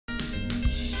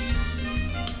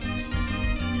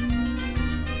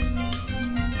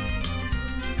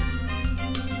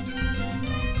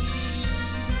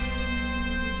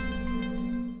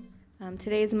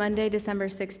Today is Monday, December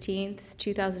 16th,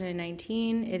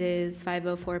 2019. It is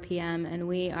 5:04 p.m. and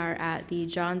we are at the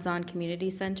John Zon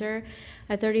Community Center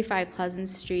at 35 Pleasant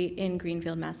Street in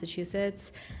Greenfield,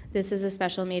 Massachusetts. This is a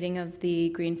special meeting of the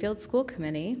Greenfield School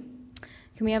Committee.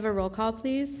 Can we have a roll call,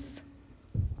 please?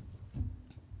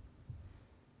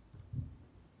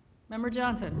 Member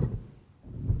Johnson.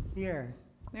 Here.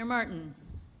 Mayor Martin.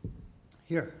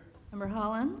 Here. Member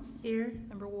Hollins. Here.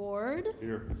 Member Ward.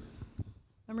 Here.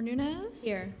 Member Nunez.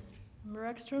 Here. Member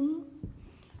Ekstrom.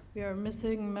 We are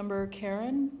missing Member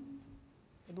Karen.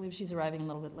 I believe she's arriving a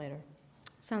little bit later.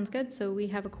 Sounds good. So we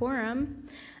have a quorum.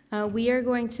 We are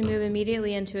going to move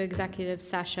immediately into executive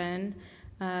session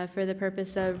for the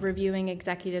purpose of reviewing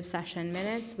executive session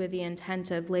minutes with the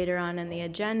intent of later on in the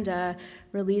agenda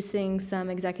releasing some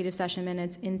executive session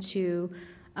minutes into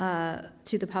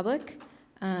to the public.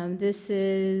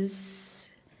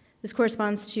 This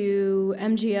corresponds to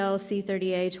MGL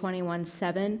C30A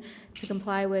 21-7 to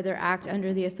comply with or act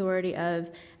under the authority of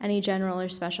any general or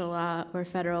special law or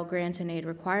federal grant and aid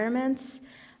requirements.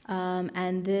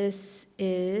 And this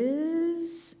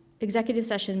is executive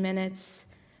session minutes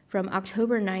from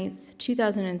October 9th,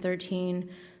 2013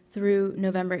 through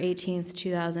November 18th,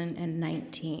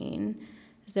 2019.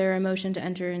 Is there a motion to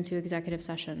enter into executive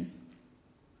session?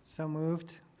 So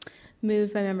moved.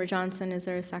 Moved by Member Johnson. Is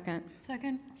there a second?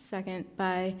 Second. Second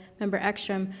by Member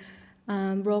Ekstrom.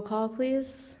 Roll call,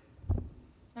 please.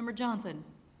 Member Johnson.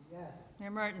 Yes. Mayor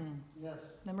Martin. Yes.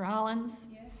 Member Hollins.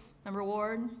 Yes. Member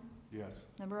Ward. Yes.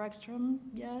 Member Ekstrom.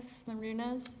 Yes. Member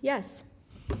Nunez. Yes.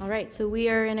 All right, so we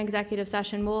are in executive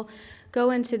session. We'll go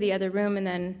into the other room and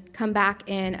then come back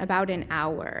in about an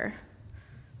hour.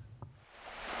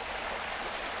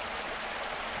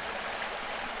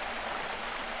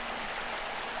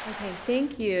 Okay,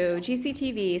 thank you.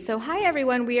 GCTV. So hi,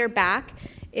 everyone. We are back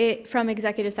from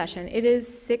executive session. It is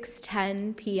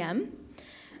 6:10 p.m.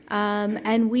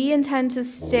 And we intend to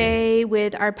stay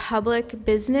with our public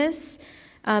business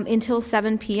until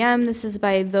 7 p.m. This is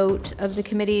by vote of the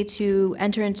committee to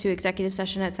enter into executive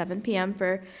session at 7 p.m.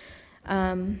 for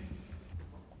a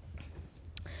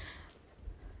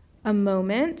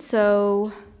moment.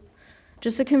 So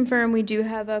just to confirm, we do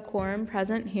have a quorum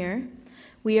present here.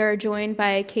 We are joined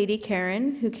by Katie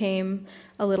Karen, who came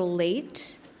a little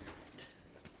late.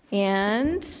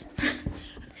 And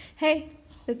hey,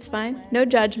 it's fine. No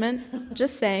judgment,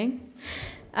 just saying.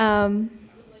 So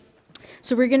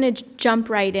we're going to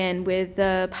jump right in with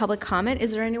the public comment.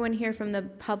 Is there anyone here from the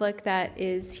public that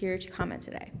is here to comment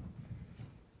today?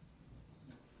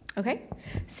 Okay.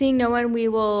 Seeing no one, we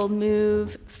will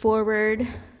move forward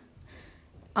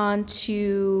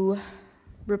onto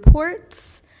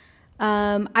reports.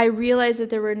 I realize that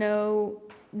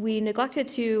we neglected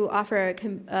to offer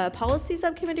a policy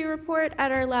subcommittee report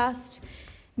at our last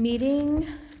meeting.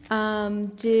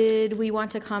 Did we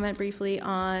want to comment briefly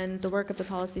on the work of the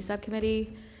policy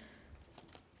subcommittee?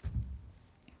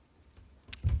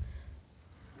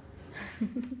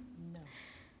 No.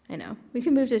 I know. We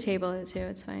can move to table it too.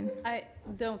 It's fine. I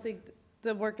don't think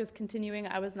the work is continuing.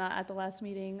 I was not at the last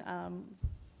meeting.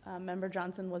 Member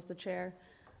Johnson was the chair,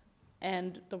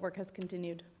 and the work has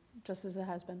continued just as it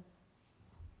has been.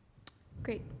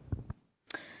 Great.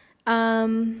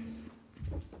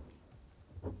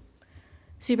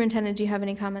 Superintendent, do you have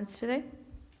any comments today?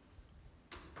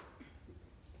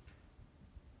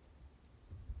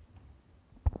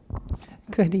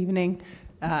 Good evening.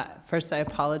 First, I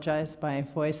apologize. My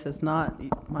voice is not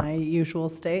my usual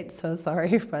state, so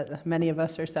sorry, but many of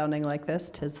us are sounding like this.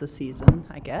 'Tis the season,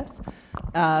 I guess.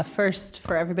 First,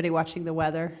 for everybody watching the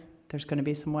weather, there's going to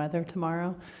be some weather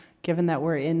tomorrow. Given that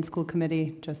we're in school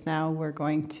committee just now, we're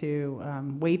going to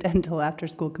wait until after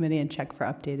school committee and check for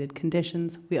updated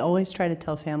conditions. We always try to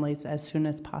tell families as soon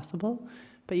as possible,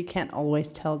 but you can't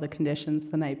always tell the conditions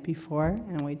the night before,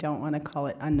 and we don't want to call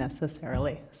it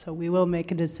unnecessarily. So we will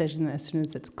make a decision as soon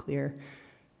as it's clear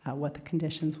what the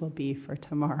conditions will be for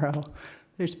tomorrow.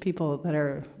 There's people that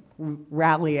are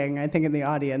rallying, I think, in the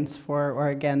audience for or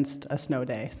against a snow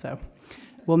day, so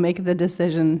we'll make the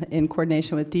decision in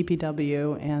coordination with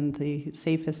DPW and the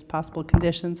safest possible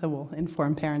conditions, and we'll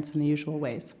inform parents in the usual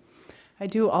ways. I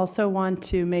do also want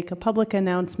to make a public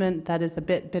announcement that is a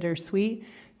bit bittersweet.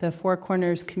 The Four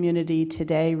Corners community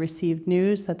today received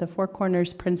news that the Four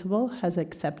Corners principal has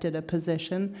accepted a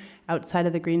position outside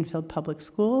of the Greenfield Public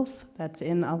Schools that's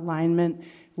in alignment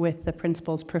with the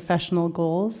principal's professional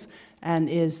goals and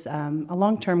is a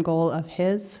long-term goal of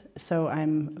his. So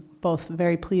I'm both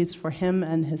very pleased for him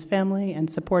and his family and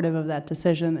supportive of that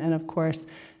decision, and of course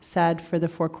sad for the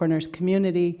Four Corners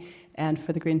community and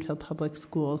for the Greenfield Public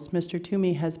Schools. Mr.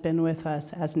 Toomey has been with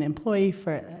us as an employee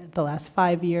for the last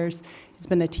 5 years. He's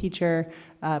been a teacher,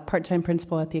 part-time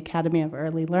principal at the Academy of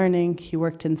Early Learning. He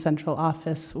worked in central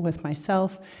office with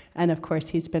myself, and of course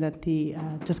he's been at the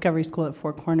Discovery School at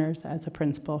Four Corners as a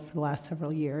principal for the last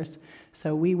several years.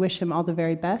 So we wish him all the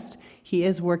very best. He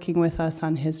is working with us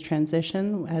on his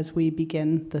transition as we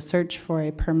begin the search for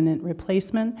a permanent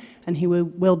replacement, and he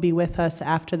will be with us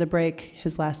after the break.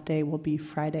 His last day will be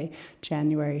Friday,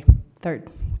 January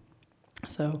 3rd.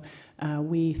 So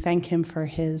we thank him for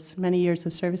his many years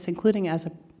of service, including as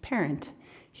a parent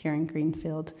here in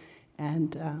Greenfield,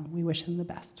 and we wish him the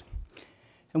best.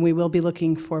 And we will be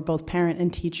looking for both parent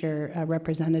and teacher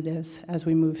representatives as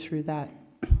we move through that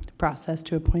process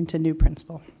to appoint a new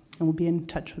principal, and we'll be in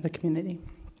touch with the community.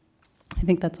 I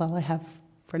think that's all I have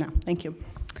for now. Thank you.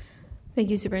 Thank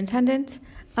you, Superintendent.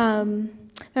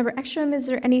 Member Ekstrom, is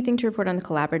there anything to report on the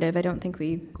collaborative? I don't think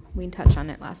we touched on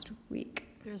it last week.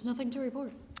 There's nothing to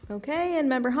report. Okay, and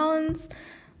Member Hollins,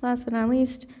 last but not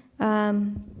least.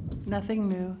 Nothing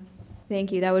new.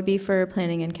 Thank you. That would be for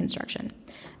planning and construction.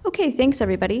 Okay, thanks,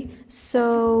 everybody.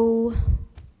 So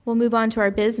we'll move on to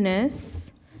our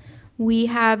business. We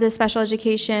have the Special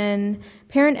Education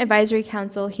Parent Advisory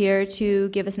Council here to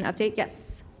give us an update.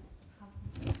 Yes.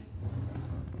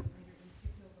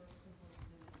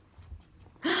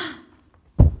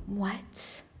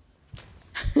 What?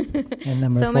 And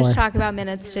number So 4. much talk about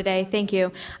minutes today. Thank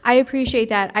you. I appreciate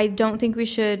that. I don't think we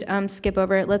should skip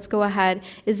over it. Let's go ahead.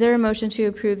 Is there a motion to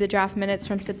approve the draft minutes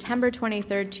from September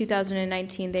 23rd,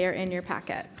 2019? They are in your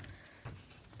packet.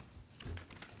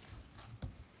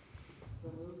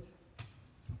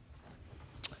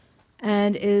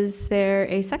 And is there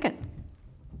a second?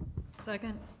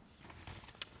 Second.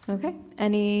 Okay.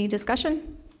 Any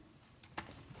discussion?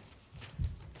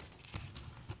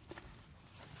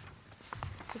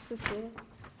 Just this little.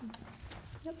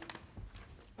 Yep.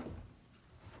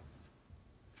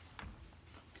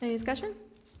 Any discussion?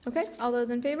 Okay. All those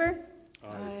in favor?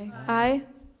 Aye. Aye.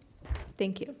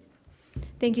 Thank you.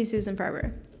 Thank you, Susan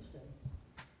Farber.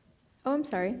 Oh, I'm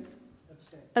sorry.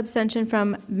 Abstention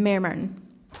from Mayor Martin.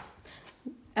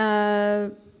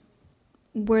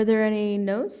 Were there any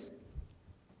no's?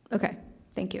 Okay,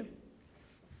 thank you.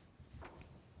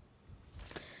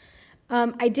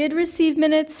 I did receive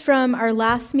minutes from our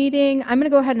last meeting. I'm going to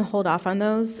go ahead and hold off on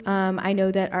those. I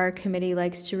know that our committee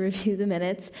likes to review the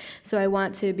minutes, so I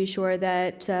want to be sure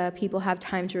that people have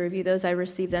time to review those. I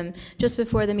received them just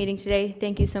before the meeting today.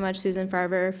 Thank you so much, Susan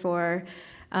Farber, for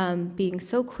being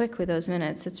so quick with those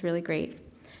minutes. It's really great.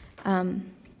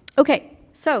 Okay,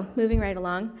 so moving right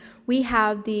along, we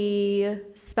have the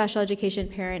Special Education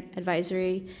Parent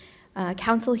Advisory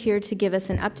Council here to give us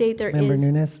an update. There Member is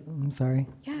Nunes, I'm sorry.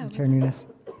 Yeah, Chair Nunes.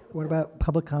 What about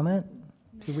public comment?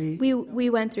 Do we? we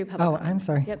went through public. Oh, comment. I'm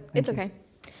sorry. Yep, Thank it's you.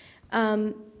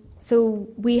 okay. So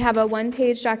we have a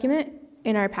one-page document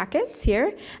in our packets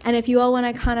here, and if you all want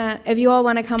to come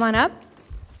on up,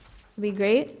 it'd be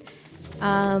great.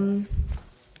 And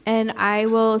I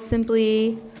will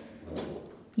simply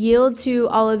yield to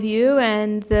all of you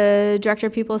and the Director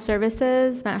of People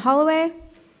Services, Matt Holloway.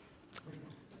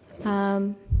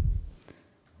 And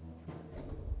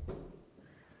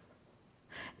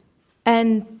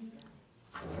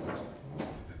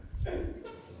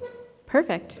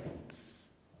perfect.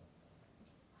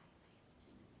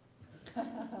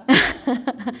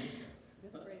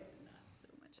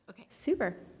 Okay.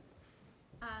 Super.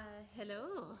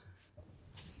 Hello.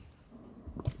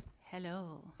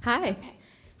 Hello. Hi. Okay.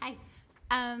 Hi.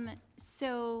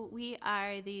 So we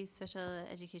are the Special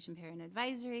Education Parent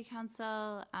Advisory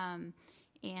Council,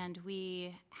 and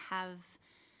we have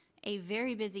a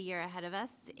very busy year ahead of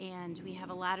us, and we have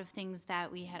a lot of things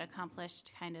that we had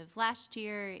accomplished kind of last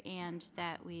year and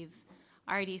that we've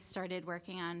already started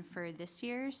working on for this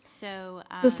year. So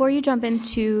Before you jump in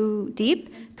too deep,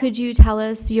 could you tell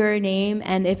us your name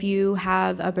and if you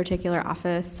have a particular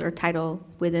office or title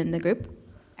within the group?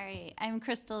 all right, I'm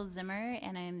Crystal Zimmer,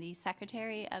 and I'm the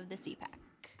secretary of the CPAC.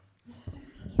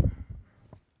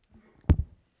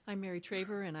 I'm Mary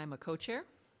Traver, and I'm a co-chair.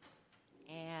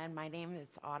 And my name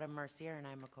is Autumn Mercier, and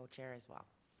I'm a co-chair as well.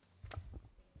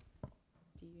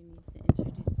 Do you need to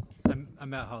introduce? I'm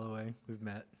Matt Holloway. We've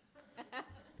met.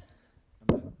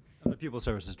 I'm the Pupil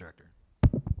Services Director.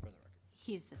 For the record.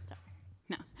 He's the star.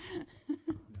 No.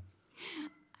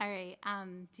 All right.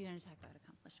 Do you want to talk about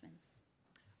accomplishments?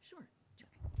 Sure.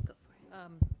 Go for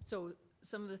it. So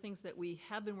some of the things that we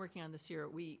have been working on this year,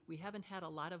 we haven't had a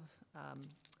lot of,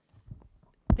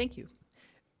 thank you.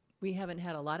 We haven't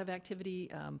had a lot of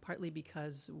activity, partly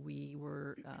because we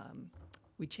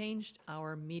changed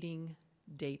our meeting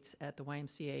dates at the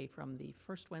YMCA from the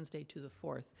first Wednesday to the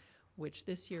 4th, which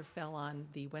this year fell on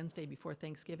the Wednesday before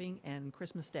Thanksgiving and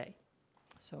Christmas Day.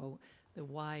 So the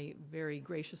Y very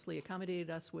graciously accommodated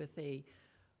us with a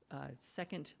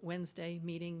second Wednesday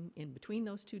meeting in between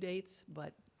those two dates,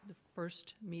 but the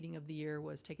first meeting of the year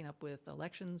was taken up with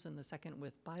elections, and the second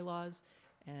with bylaws,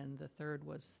 and the third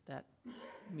was that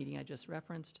meeting I just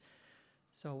referenced.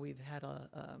 So we've had a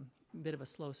bit of a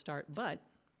slow start, but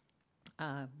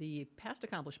the past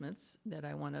accomplishments that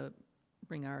I want to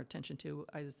bring our attention to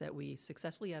is that we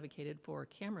successfully advocated for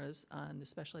cameras on the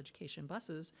special education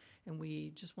buses, and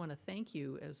we just want to thank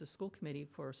you as a school committee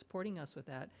for supporting us with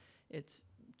that. It's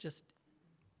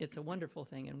a wonderful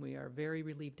thing, and we are very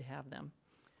relieved to have them.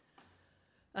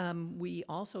 We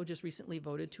also just recently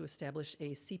voted to establish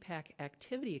a CPAC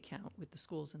activity account with the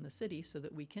schools in the city so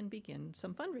that we can begin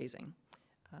some fundraising.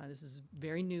 This is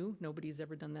very new. Nobody's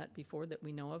ever done that before that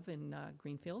we know of in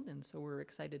Greenfield, and so we're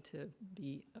excited to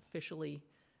be officially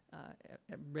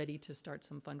ready to start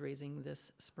some fundraising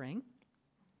this spring.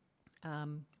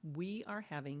 We are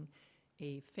having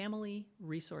a family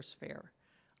resource fair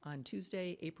on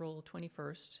Tuesday, April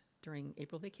 21st, during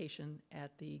April vacation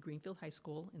at the Greenfield High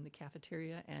School in the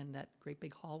cafeteria and that great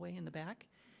big hallway in the back.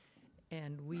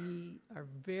 And we are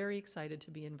very excited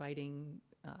to be inviting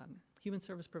human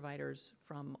service providers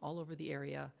from all over the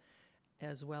area,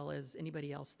 as well as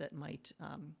anybody else that might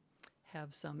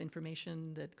have some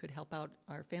information that could help out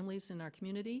our families in our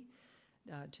community,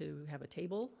 to have a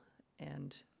table.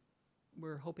 And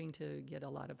we're hoping to get a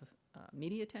lot of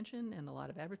media attention and a lot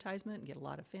of advertisement and get a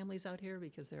lot of families out here,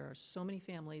 because there are so many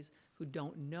families who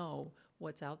don't know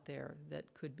what's out there that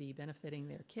could be benefiting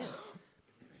their kids.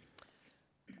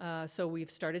 So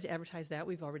we've started to advertise that.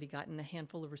 We've already gotten a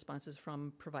handful of responses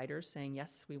from providers saying,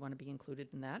 yes, we want to be included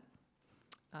in that.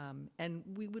 And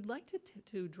we would like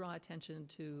to draw attention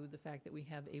to the fact that we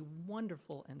have a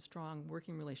wonderful and strong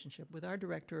working relationship with our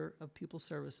Director of Pupil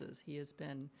Services. He has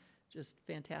been just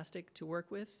fantastic to work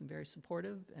with, and very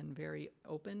supportive and very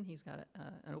open. He's got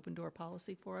an open door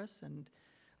policy for us, and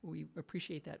we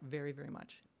appreciate that very, very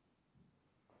much.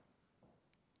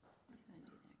 Do you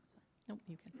want to do the next one? Nope,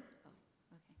 you can.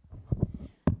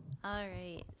 All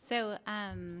right, so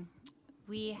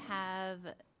we have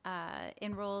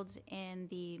enrolled in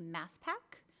the Mass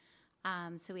Pack.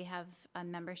 So we have a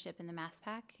membership in the Mass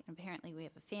Pack, and apparently we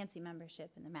have a fancy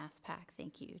membership in the Mass Pack.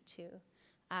 Thank you to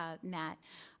Matt.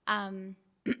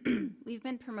 We've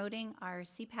been promoting our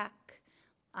CPAC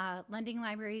lending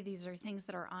library. These are things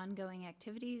that are ongoing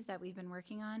activities that we've been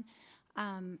working on.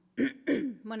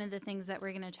 One of the things that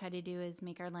we're going to try to do is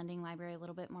make our lending library a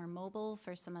little bit more mobile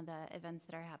for some of the events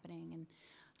that are happening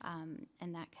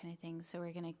and that kind of thing. So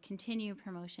we're going to continue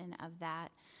promotion of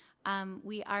that.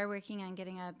 We are working on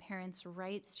getting a parents'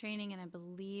 rights training, and I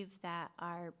believe that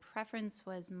our preference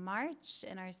was March,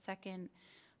 and our second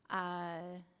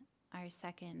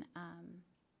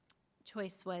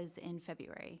choice was in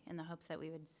February, in the hopes that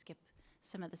we would skip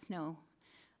some of the snow.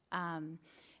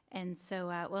 And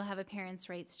so we'll have a parents'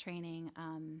 rights training,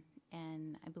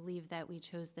 and I believe that we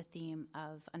chose the theme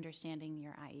of understanding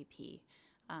your IEP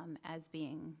as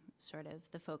being sort of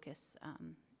the focus,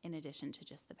 in addition to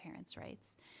just the parents'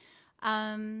 rights.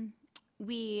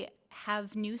 We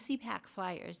have new CPAC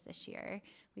flyers this year.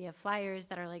 We have flyers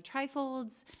that are like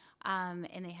trifolds,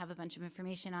 and they have a bunch of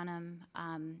information on them.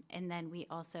 And then we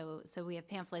also, so we have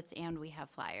pamphlets and we have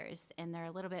flyers, and they're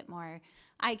a little bit more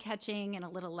eye-catching and a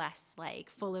little less like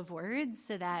full of words,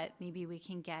 so that maybe we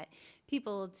can get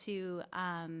people to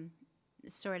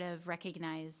sort of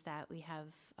recognize that we have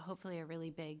hopefully a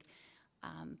really big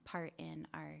part in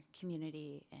our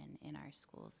community and in our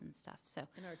schools and stuff. So,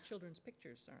 And our children's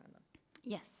pictures are on them.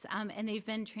 yes, and they've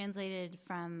been translated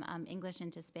from English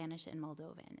into Spanish and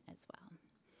Moldovan as well.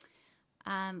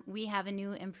 We have a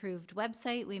new improved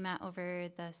website. We met over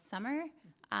the summer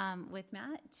with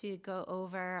Matt to go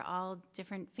over all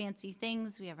different fancy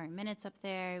things. We have our minutes up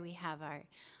there. We have our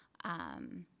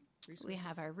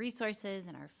resources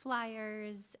and our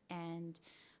flyers and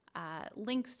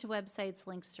links to websites,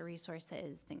 links to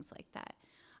resources, things like that.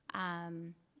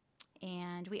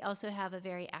 And we also have a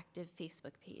very active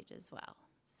Facebook page as well.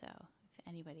 So if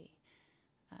anybody,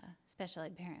 special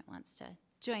ed parent, wants to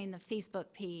join the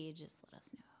Facebook page, just let us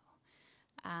know.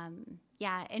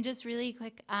 Yeah, and just really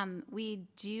quick, we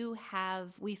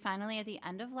finally at the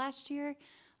end of last year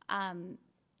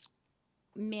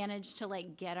managed to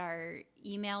like get our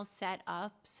email set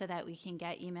up so that we can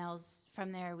get emails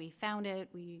from there. We found it,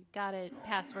 we got it,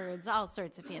 passwords, all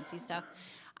sorts of fancy stuff.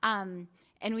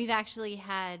 And we've actually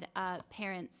had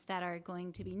parents that are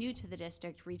going to be new to the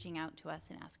district reaching out to us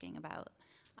and asking about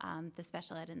the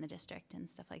special ed in the district and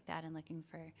stuff like that, and looking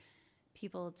for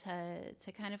people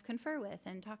to kind of confer with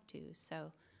and talk to.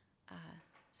 So,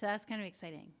 so that's kind of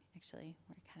exciting, actually.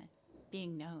 We're kind of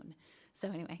being known. So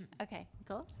anyway, okay,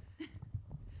 goals?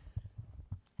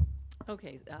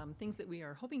 Okay, things that we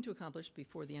are hoping to accomplish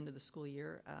before the end of the school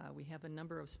year. We have a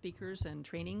number of speakers and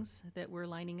trainings that we're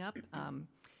lining up.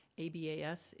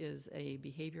 ABAS is a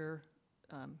behavior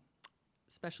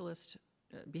specialist,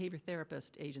 behavior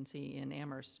therapist agency in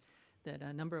Amherst that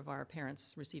a number of our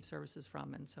parents receive services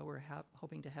from, and so we're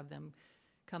hoping to have them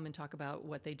come and talk about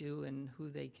what they do and who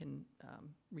they can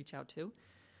reach out to.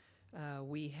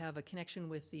 We have a connection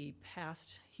with the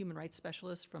past human rights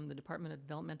specialist from the Department of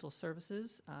Developmental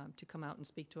Services to come out and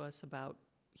speak to us about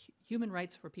human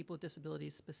rights for people with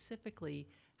disabilities, specifically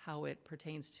how it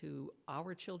pertains to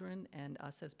our children and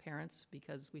us as parents,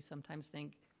 because we sometimes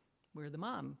think we're the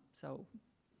mom, so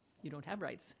you don't have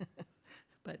rights,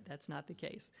 but that's not the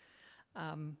case.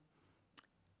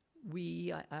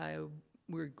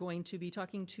 We're going to be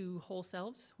talking to Whole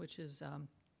Selves, which is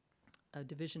a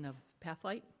division of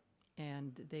Pathlight,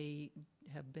 and they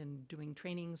have been doing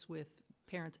trainings with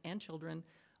parents and children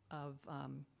of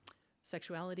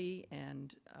sexuality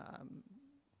and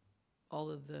all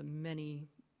of the many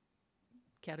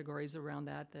categories around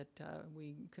that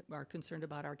we are concerned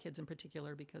about our kids in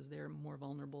particular, because they're more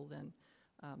vulnerable than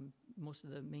most of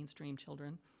the mainstream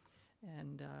children.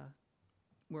 And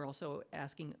we're also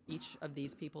asking each of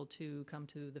these people to come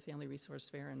to the Family Resource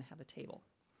Fair and have a table.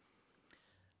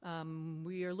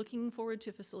 We are looking forward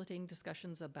to facilitating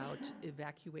discussions about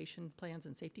evacuation plans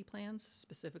and safety plans,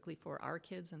 specifically for our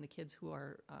kids and the kids who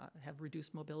are have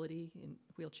reduced mobility in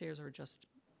wheelchairs or just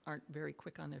aren't very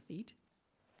quick on their feet.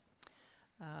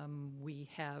 We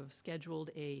have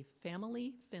scheduled a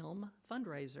family film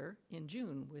fundraiser in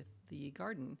June with the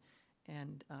garden,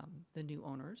 and the new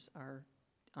owners are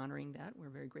honoring that. We're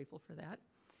very grateful for that.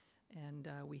 And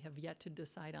we have yet to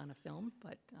decide on a film,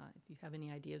 but if you have any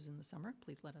ideas in the summer,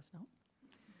 please let us know.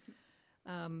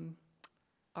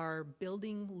 Our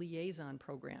building liaison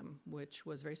program, which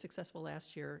was very successful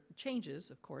last year,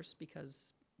 changes, of course,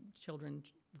 because children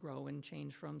grow and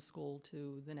change from school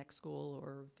to the next school,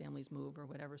 or families move or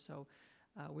whatever. So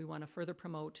we want to further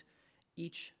promote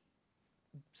each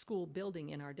school building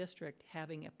in our district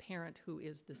having a parent who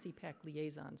is the CPAC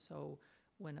liaison. So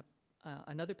when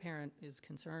another parent is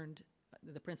concerned,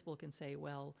 the principal can say,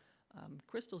 well,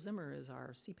 Crystal Zimmer is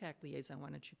our CPAC liaison, why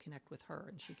don't you connect with her,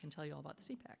 and she can tell you all about the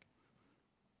CPAC.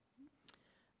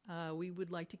 We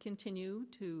would like to continue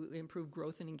to improve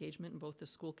growth and engagement in both the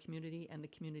school community and the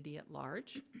community at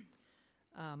large.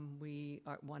 We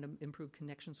want to improve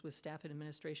connections with staff and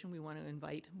administration. We want to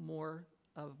invite more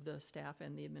of the staff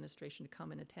and the administration to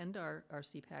come and attend our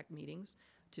CPAC meetings,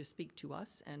 to speak to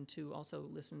us and to also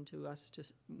listen to us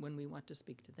when we want to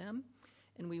speak to them.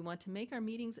 And we want to make our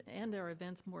meetings and our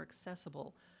events more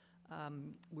accessible.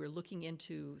 We're looking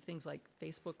into things like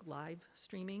Facebook Live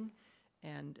streaming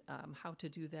and how to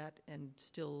do that and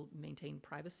still maintain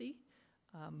privacy,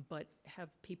 but have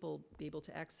people be able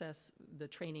to access the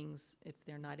trainings if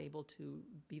they're not able to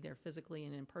be there physically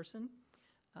and in person.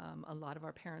 A lot of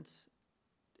our parents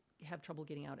have trouble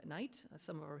getting out at night.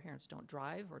 Some of our parents don't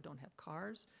drive or don't have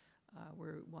cars. We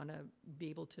want to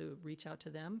be able to reach out to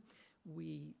them.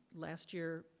 We last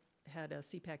year had a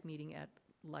CPAC meeting at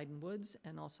Leiden Woods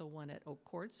and also one at Oak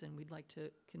Courts, and we'd like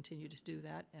to continue to do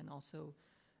that and also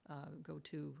go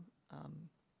to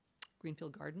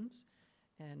Greenfield Gardens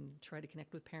and try to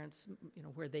connect with parents,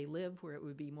 where they live, where it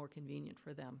would be more convenient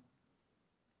for them.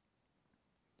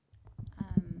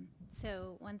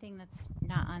 So one thing that's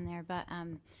not on there, but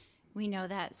we know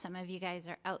that some of you guys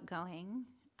are outgoing,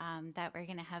 that we're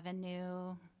going to have a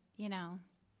new,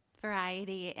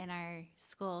 variety in our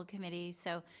school committee.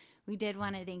 So we did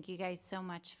want to thank you guys so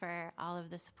much for all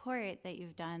of the support that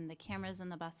you've done, the cameras in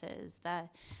the buses, the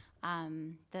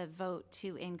vote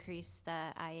to increase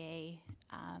the IA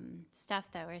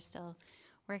stuff that we're still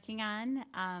working on,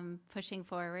 pushing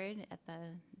forward at the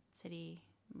city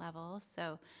level.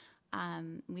 So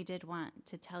we did want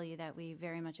to tell you that we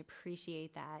very much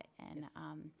appreciate that, and yes.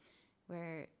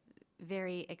 We're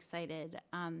very excited.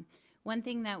 One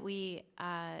thing that we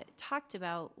talked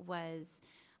about was,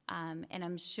 and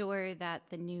I'm sure that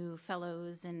the new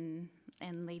fellows and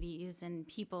ladies and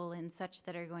people and such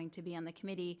that are going to be on the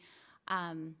committee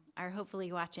are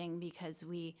hopefully watching, because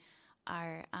we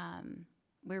are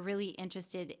we're really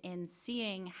interested in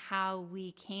seeing how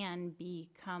we can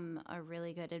become a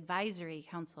really good advisory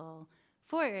council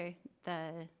for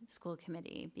the school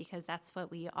committee, because that's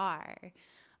what we are.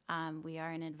 We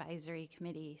are an advisory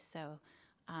committee, so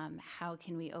how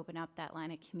can we open up that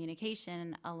line of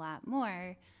communication a lot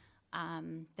more.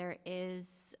 There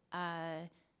is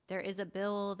a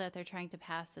bill that they're trying to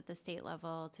pass at the state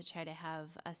level to try to have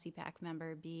a CPAC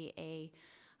member be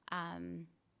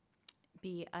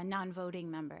a non-voting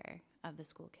member of the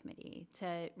school committee,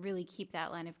 to really keep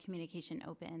that line of communication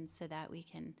open so that we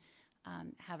can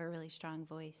have a really strong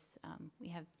voice. We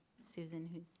have Susan,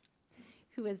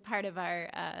 who is part of our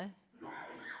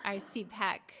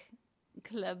CPAC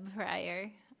club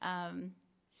prior.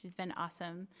 She's been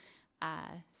awesome.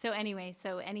 So any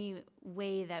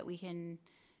way that we can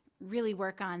really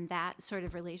work on that sort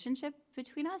of relationship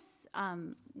between us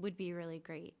would be really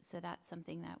great. So that's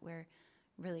something that we're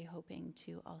really hoping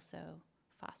to also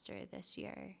foster this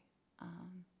year.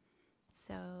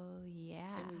 So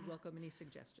yeah. And we welcome any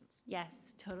suggestions.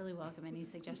 Yes, totally welcome any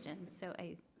suggestions. So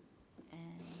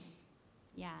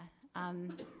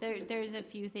there's a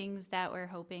few things that we're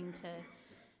hoping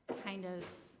to kind of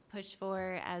push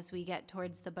for as we get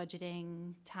towards the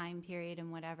budgeting time period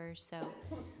and whatever. So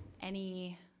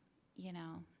any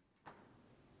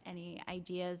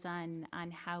ideas on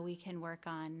how we can work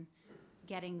on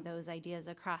getting those ideas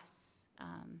across.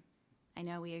 I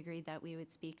know we agreed that we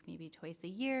would speak maybe twice a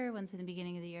year, once in the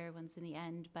beginning of the year, once in the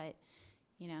end, but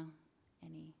any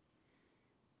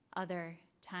other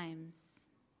times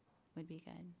would be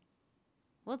good.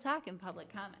 We'll talk in public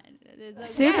comment.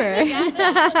 It's okay. Super.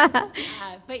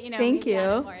 But Thank maybe on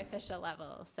a you. more official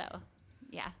level. So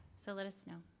yeah, so let us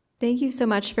know. Thank you so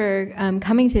much for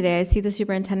coming today. I see the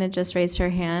superintendent just raised her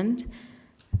hand.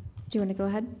 Do you want to go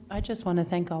ahead? I just want to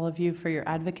thank all of you for your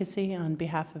advocacy on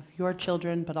behalf of your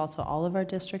children, but also all of our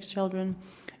district's children,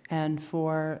 and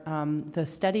for the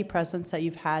steady presence that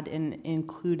you've had in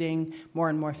including more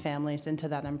and more families into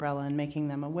that umbrella and making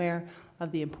them aware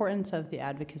of the importance of the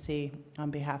advocacy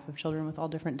on behalf of children with all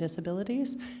different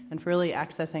disabilities, and for really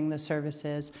accessing the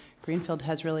services. Greenfield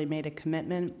has really made a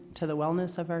commitment to the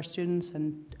wellness of our students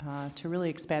and to really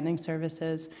expanding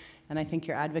services. And I think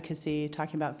your advocacy,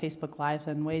 talking about Facebook Live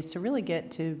and ways to really get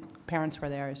to parents where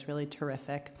they are, is really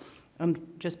terrific.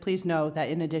 Just please know that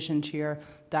in addition to your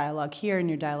dialogue here and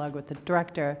your dialogue with the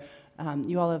director,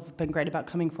 you all have been great about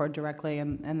coming forward directly,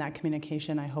 and that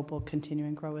communication I hope will continue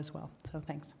and grow as well. So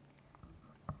thanks.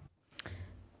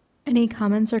 Any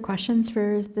comments or questions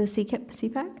for the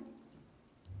CPAC?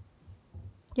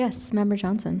 Yes, Member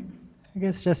Johnson. I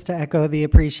guess just to echo the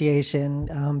appreciation,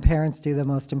 parents do the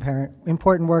most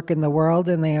important work in the world,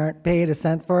 and they aren't paid a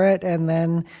cent for it. And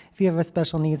then if you have a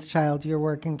special needs child, you're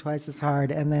working twice as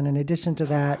hard. And then in addition to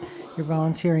that, you're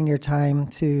volunteering your time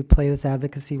to play this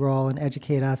advocacy role and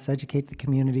educate us, educate the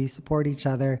community, support each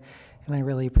other. And I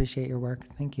really appreciate your work.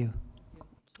 Thank you.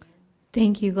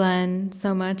 Thank you, Glenn,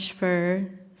 so much for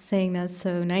saying that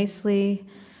so nicely.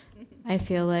 I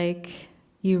feel like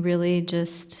you really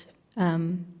just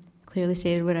clearly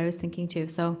stated what I was thinking too.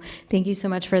 So thank you so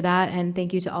much for that, and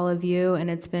thank you to all of you. And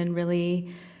it's been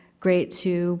really great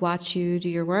to watch you do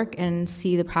your work and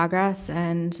see the progress.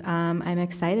 And I'm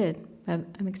excited.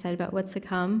 I'm excited about what's to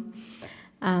come.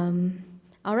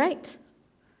 All right.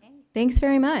 Thanks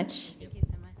very much. Thank you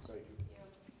so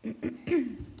much.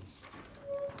 I'm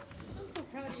so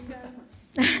proud of you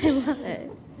guys. I love it.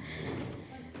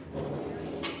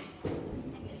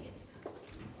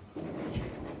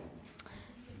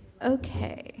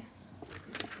 Okay.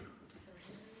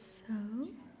 So,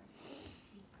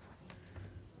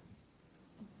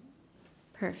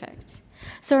 perfect.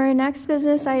 So our next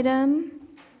business item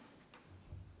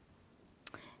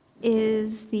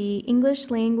is the English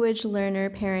Language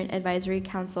Learner Parent Advisory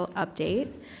Council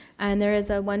update. And there is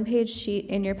a one-page sheet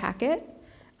in your packet.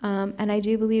 And I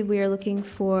do believe we are looking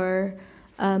for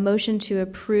a motion to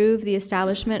approve the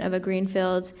establishment of a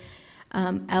Greenfield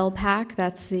LPAC.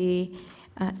 That's the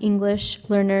English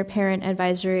Learner Parent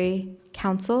Advisory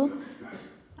Council,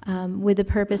 with the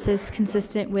purposes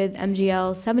consistent with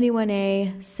MGL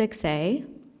 71A 6A.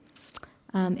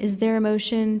 Is there a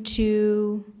motion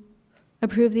to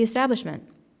approve the establishment?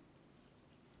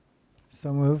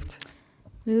 So moved.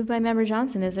 Moved by Member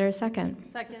Johnson. Is there a second?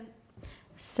 Second.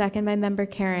 Second by Member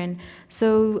Karen.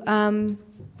 So I'm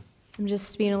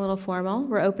just being a little formal.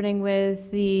 We're opening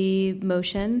with the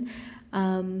motion.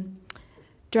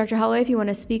 Director Holloway, if you want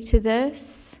to speak to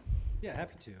this. Yeah,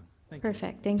 happy to. Thank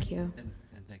Perfect, thank you. you.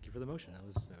 And thank you for the motion. That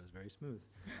was very smooth.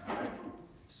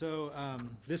 So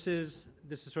this is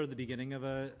sort of the beginning of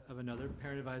another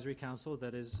parent advisory council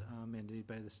that is mandated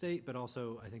by the state, but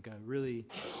also I think a really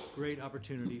great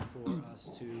opportunity for us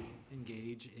to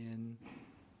engage in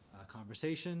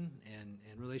conversation and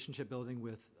relationship building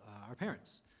with our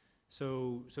parents.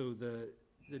 So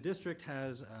the district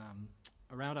has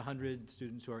around 100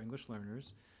 students who are English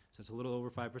learners, so it's a little over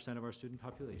 5% of our student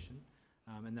population,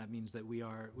 and that means that we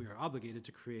are obligated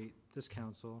to create this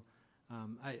council.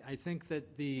 I think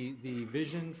that the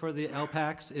vision for the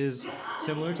LPACs is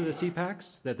similar to the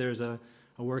CPACs, that there's a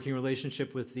working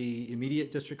relationship with the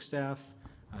immediate district staff.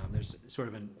 There's sort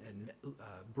of an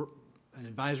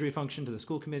advisory function to the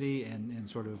school committee, and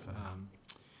sort of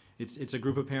it's a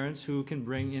group of parents who can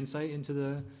bring insight into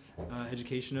the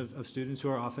education of students who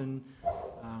are often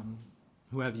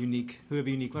who have unique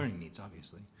learning needs,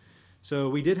 obviously. So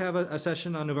we did have a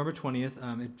session on November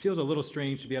 20th. It feels a little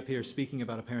strange to be up here speaking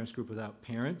about a parents group without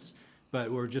parents,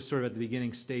 but we're just sort of at the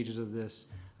beginning stages of this,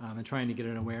 and trying to get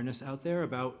an awareness out there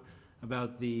about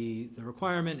the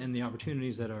requirement and the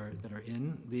opportunities that are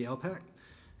in the LPAC.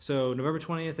 So November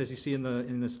 20th, as you see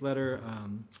in this letter,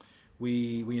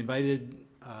 we invited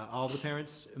all the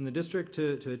parents in the district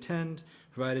to attend,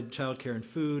 provided childcare and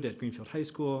food at Greenfield High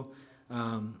School,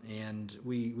 and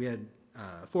we had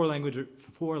four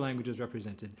languages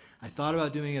represented. I thought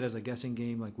about doing it as a guessing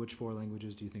game, like which 4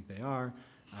 languages do you think they are?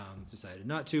 Decided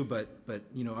not to, but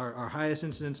you know, our highest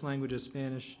incidence language is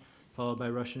Spanish, followed by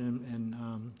Russian and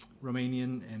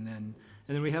Romanian, and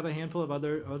then we have a handful of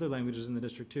other languages in the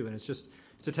district too. And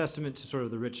it's a testament to sort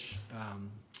of the rich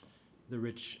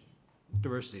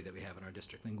diversity that we have in our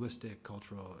district, linguistic,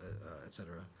 cultural, et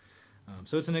cetera.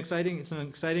 So it's an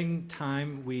exciting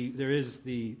time. There is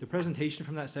the presentation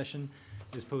from that session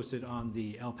is posted on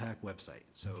the LPAC website,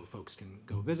 so folks can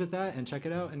go visit that and check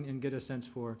it out and get a sense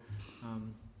for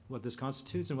what this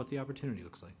constitutes and what the opportunity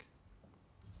looks like.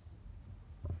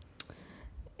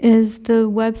 Is the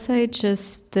website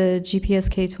just the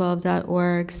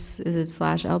gpsk12.org? Is it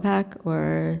 /LPAC,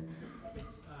 or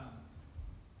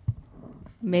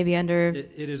maybe under?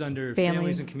 It is under Family,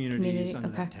 families and communities under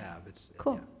okay. that tab. It's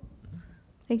Cool. Yeah.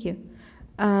 Thank you.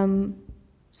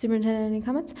 Superintendent, any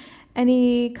comments?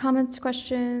 Any comments,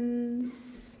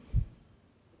 questions?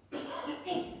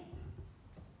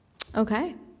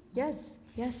 Okay. Yes.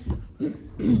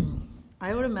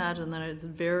 I would imagine that it's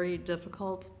very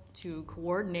difficult to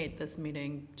coordinate this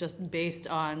meeting just based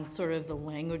on sort of the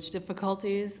language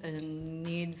difficulties and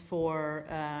needs for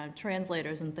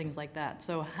translators and things like that.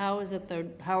 So how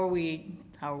are we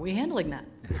handling that?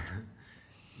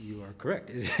 You are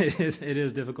correct. It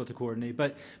is difficult to coordinate,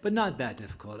 but not that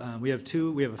difficult. We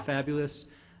have a fabulous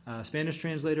Spanish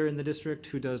translator in the district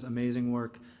who does amazing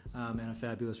work, and a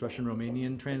fabulous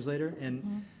Russian-Romanian translator.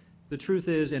 And the truth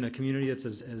is, in a community that's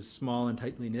as small and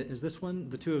tightly knit as this one,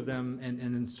 the two of them and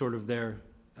then sort of their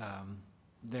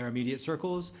immediate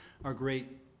circles are great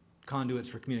conduits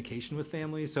for communication with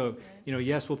families. So, you know,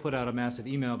 yes, we'll put out a massive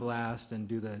email blast and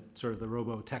do the sort of the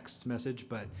robo text message,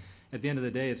 but at the end of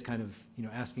the day, it's kind of, you know,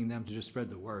 asking them to just spread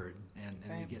the word and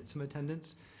Right. we get some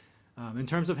attendance. In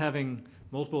terms of having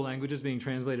multiple languages being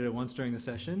translated at once during the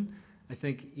session, I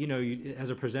think, you know, as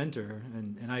a presenter,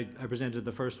 and I presented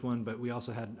the first one, but we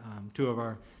also had 2 of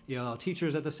our ELL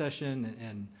teachers at the session,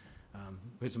 and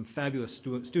we had some fabulous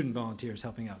student volunteers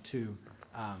helping out too.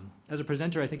 As a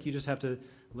presenter, I think you just have to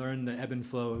learn the ebb and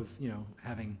flow of, you know,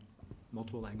 having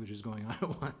multiple languages going on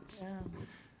at once. Yeah.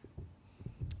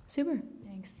 Super.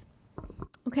 Thanks.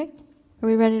 Okay. Are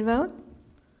we ready to vote?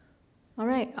 All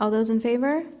right. All those in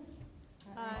favor?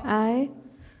 Aye.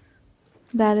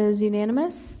 That is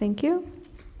unanimous. Thank you.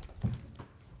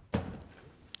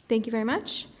 Thank you very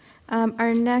much.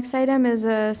 Our next item is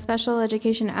a special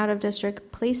education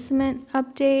out-of-district placement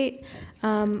update.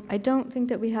 I don't think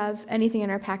that we have anything in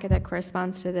our packet that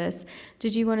corresponds to this.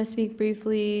 Did you want to speak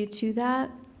briefly to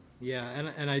that?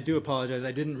 Yeah, and I do apologize.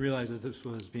 I didn't realize that this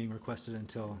was being requested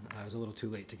until I was a little too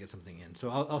late to get something in.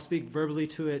 So I'll speak verbally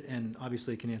to it, and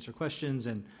obviously can answer questions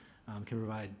and can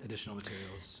provide additional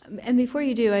materials. And before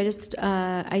you do,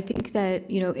 I think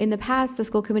that, you know, in the past, the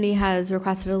school committee has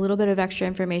requested a little bit of extra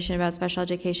information about special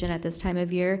education at this time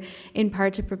of year, in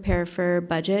part to prepare for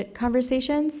budget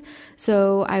conversations.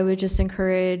 So I would just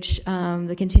encourage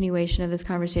the continuation of this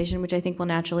conversation, which I think will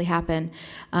naturally happen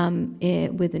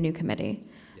with the new committee.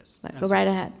 Yes. But go right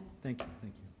ahead. Thank you.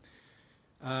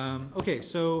 Okay,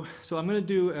 so I'm going to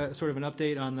do sort of an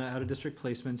update on the out-of-district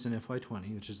placements in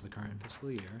FY20, which is the current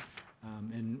fiscal year,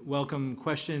 and welcome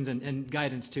questions and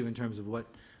guidance too in terms of what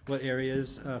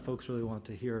areas folks really want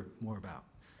to hear more about.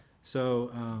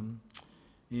 So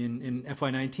in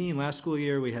FY19, last school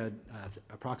year, we had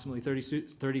approximately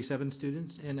 37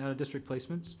 students in out-of-district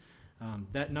placements.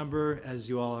 That number, as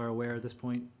you all are aware at this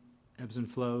point, ebbs and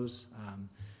flows.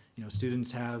 You know,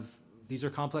 students have, these are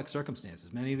complex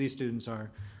circumstances. Many of these students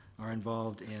are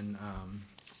involved in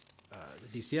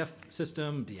the DCF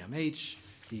system, DMH,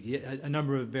 a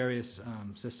number of various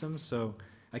systems. So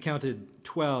I counted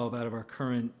 12 out of our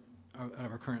current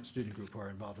student group who are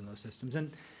involved in those systems,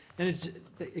 and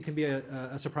it can be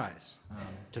a surprise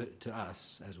to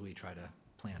us as we try to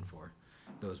plan for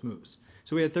those moves.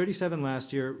 So we had 37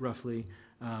 last year, roughly,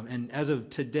 and as of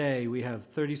today, we have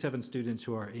 37 students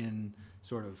who are in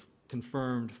sort of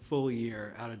confirmed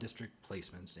full-year out-of-district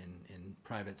placements in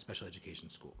private special education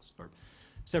schools, or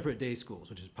separate day schools,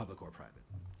 which is public or private.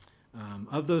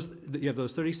 Of those, you have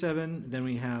those 37, then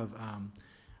we have,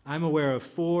 I'm aware of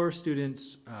 4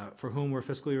 students for whom we're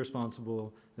fiscally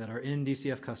responsible that are in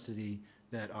DCF custody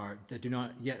that do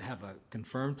not yet have a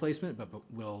confirmed placement, but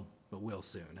will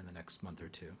soon in the next month or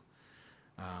two.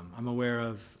 I'm aware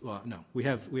of, well, no, we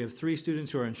have 3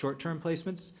 students who are in short-term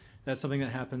placements. That's something that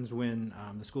happens when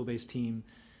the school-based team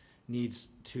needs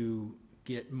to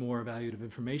get more evaluative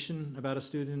information about a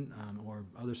student, or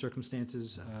other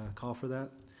circumstances call for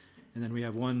that. And then we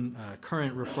have 1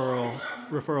 current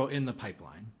referral in the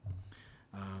pipeline.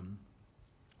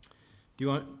 Do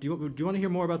you want to hear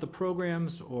more about the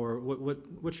programs, or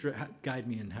what should guide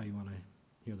me in how you want to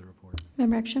hear the report?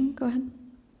 Member Ekstrom, go ahead.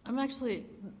 I'm actually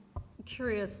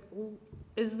curious,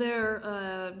 is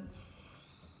there,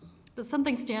 does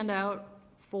something stand out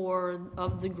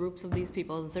of the groups of these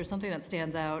people? Is there something that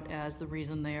stands out as the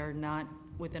reason they are not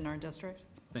within our district?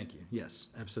 Thank you. Yes,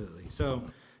 absolutely.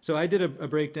 So I did a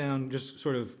breakdown, just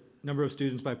sort of number of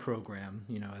students by program,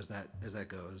 as that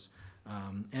goes.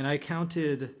 And I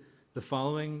counted the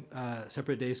following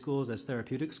separate day schools as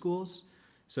therapeutic schools.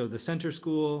 So the Center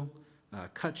School,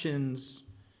 Cutchins,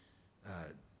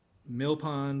 Mill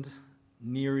Pond,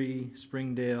 Neary,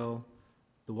 Springdale,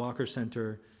 the Walker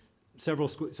Center, several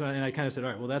schools. So, and I kind of said,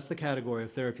 all right, well, that's the category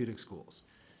of therapeutic schools,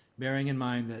 bearing in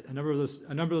mind that a number of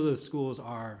those schools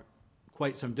are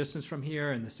quite some distance from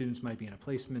here, and the students might be in a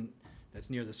placement that's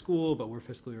near the school, but we're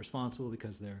fiscally responsible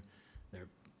because their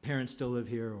parents still live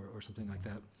here, or something like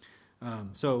that.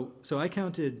 So I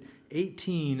counted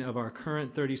 18 of our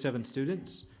current 37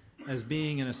 students as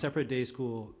being in a separate day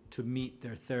school to meet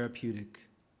their therapeutic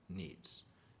needs.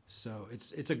 So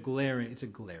it's a glaring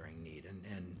need,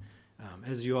 and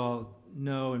as you all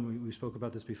know, and we spoke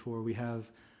about this before, we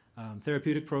have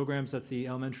therapeutic programs at the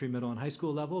elementary, middle, and high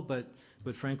school level,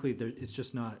 but frankly, it's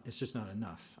just not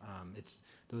enough.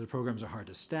 Those programs are hard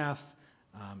to staff,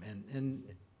 and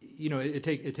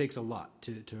it takes a lot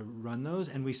to run those,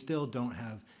 and we still don't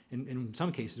have, in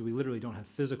some cases, we literally don't have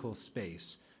physical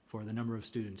space for the number of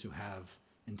students who have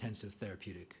intensive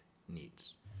therapeutic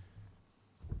needs.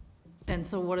 And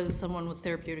so what is someone with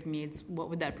therapeutic needs, what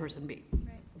would that person be?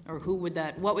 Right. Or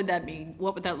what would that mean?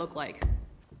 What would that look like?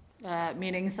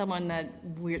 Meaning someone that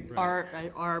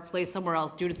are placed somewhere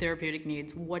else due to therapeutic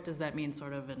needs, what does that mean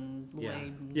sort of in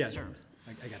layman's terms?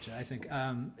 I got you. I think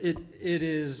it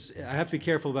is, I have to be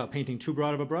careful about painting too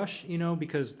broad of a brush,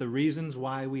 because the reasons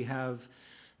why we have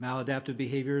maladaptive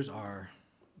behaviors are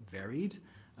varied.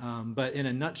 But in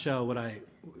a nutshell,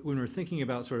 when we're thinking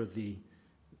about sort of the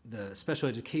special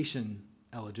education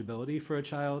eligibility for a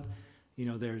child,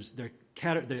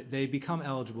 they become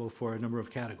eligible for a number of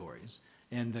categories.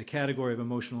 And the category of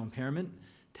emotional impairment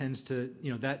tends to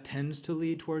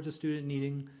lead towards a student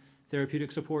needing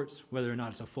therapeutic supports, whether or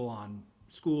not it's a full-on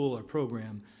school or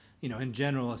program. In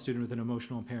general, a student with an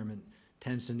emotional impairment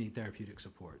tends to need therapeutic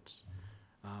supports.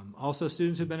 Also,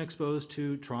 students who've been exposed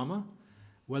to trauma,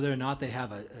 whether or not they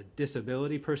have a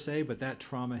disability per se, but that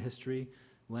trauma history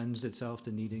lends itself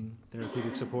to needing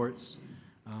therapeutic supports.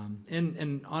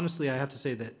 And honestly, I have to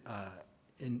say that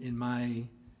in my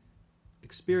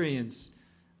experience,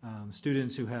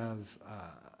 students who have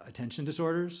attention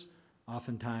disorders,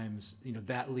 oftentimes,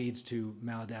 that leads to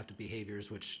maladaptive behaviors,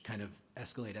 which kind of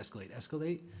escalate.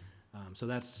 So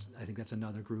I think that's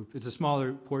another group. It's a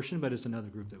smaller portion, but it's another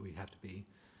group that we have to be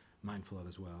mindful of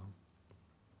as well.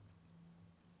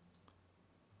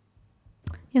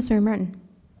 Yes, sir, Martin.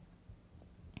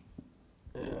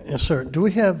 Yes, sir. Do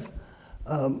we have,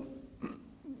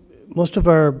 most of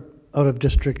our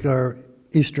out-of-district are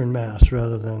Eastern Mass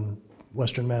rather than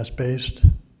Western Mass based?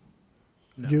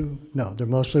 No. No, they're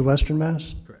mostly Western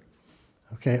Mass? Correct.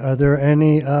 Okay, are there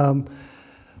any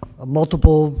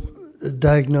multiple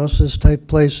diagnosis type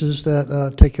places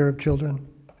that take care of children?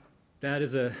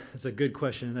 That's a good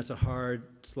question, and that's a hard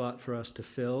slot for us to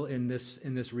fill in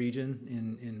this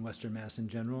region, in Western Mass in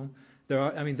general. There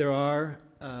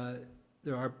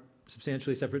are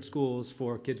substantially separate schools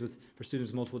for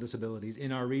students with multiple disabilities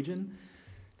in our region.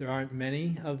 There aren't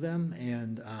many of them,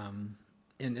 and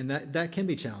that can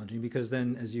be challenging, because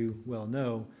then, as you well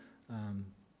know,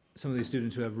 some of these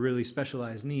students who have really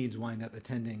specialized needs wind up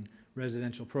attending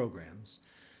residential programs.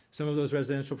 Some of those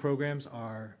residential programs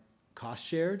are cost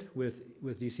shared with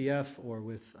DCF or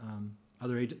with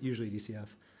usually DCF.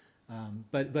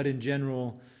 But in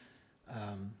general,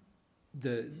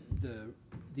 the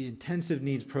intensive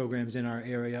needs programs in our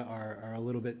area are a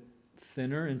little bit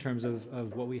thinner in terms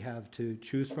of what we have to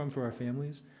choose from for our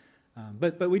families.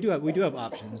 But we do have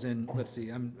options, and let's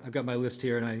see, I've got my list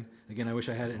here, and I wish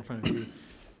I had it in front of you.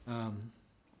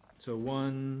 So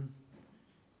 1,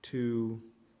 2.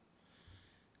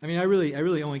 I mean, I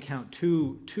really only count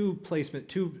two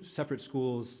separate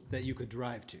schools that you could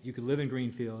drive to. You could live in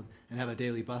Greenfield and have a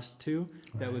daily bus to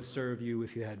that would serve you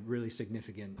if you had really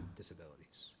significant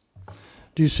disabilities.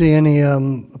 Do you see any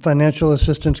financial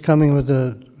assistance coming with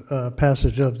the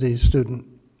passage of the Student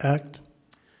Act?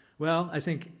 Well, I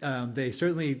think they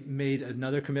certainly made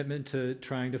another commitment to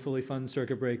trying to fully fund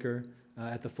Circuit Breaker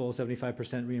at the full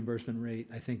 75% reimbursement rate.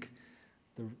 I think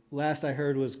the last I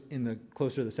heard was in the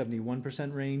closer to the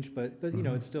 71% range, but you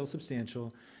know, it's still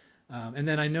substantial. And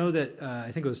then I know that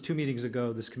I think it was 2 meetings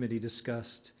ago, this committee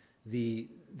discussed the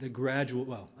gradual,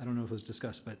 well, I don't know if it was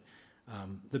discussed, but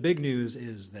the big news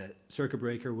is that Circuit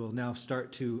Breaker will now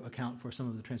start to account for some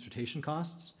of the transportation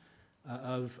costs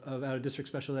of out-of-district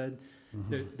special ed.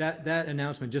 That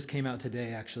announcement just came out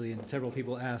today, actually, and several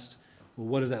people asked, well,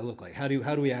 what does that look like? How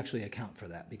do we actually account for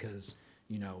that? Because,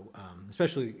 you know,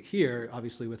 especially here,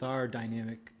 obviously with our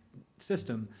dynamic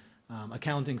system,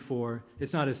 accounting for,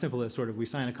 it's not as simple as sort of we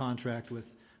sign a contract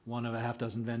with one of a half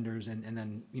dozen vendors and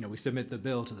then, you know, we submit the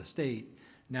bill to the state.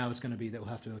 Now it's going to be that we'll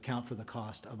have to account for the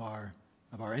cost of our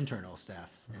internal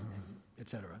staff, and et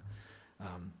cetera.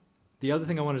 The other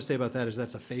thing I wanted to say about that is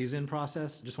that's a phase-in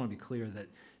process. I just want to be clear that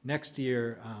next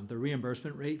year, the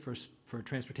reimbursement rate for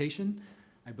transportation,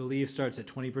 I believe, starts at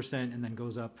 20% and then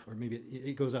goes up, or maybe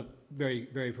it goes up very,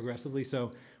 very progressively.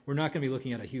 So we're not going to be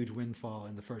looking at a huge windfall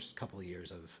in the first couple of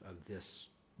years of this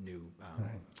new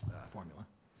formula.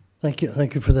 Thank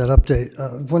you for that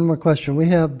update. One more question. We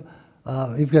have,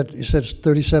 you said it's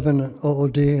 37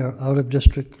 OOD or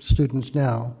out-of-district students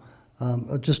now,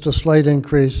 just a slight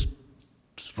increase,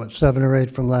 what, 7 or 8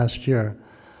 from last year.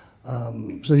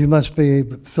 So you must be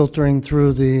filtering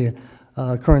through the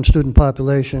current student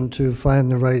population to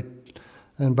find the right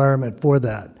environment for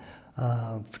that,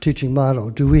 for teaching model.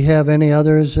 Do we have any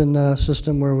others in the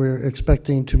system where we're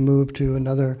expecting to move to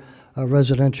another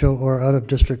residential or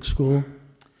out-of-district school?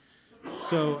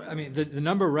 So, I mean, the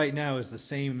number right now is the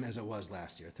same as it was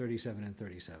last year, 37 and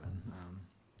 37.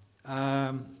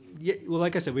 Yeah, well,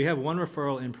 like I said, we have one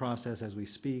referral in process as we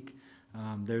speak.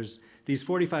 There's these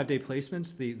 45-day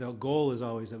placements. The goal is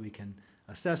always that we can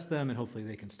assess them and hopefully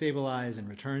they can stabilize and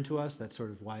return to us. That's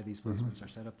sort of why these placements are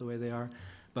set up the way they are.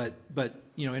 But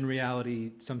you know, in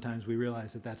reality, sometimes we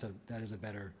realize that that is a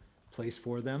better place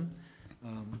for them.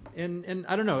 And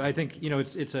I don't know. I think, you know,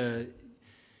 it's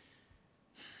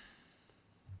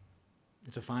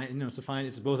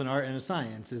both an art and a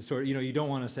science. It's sort of, you know, you don't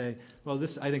want to say, well,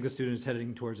 I think the student is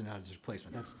heading towards an out-of-district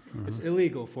placement. It's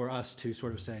illegal for us to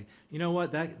sort of say, you know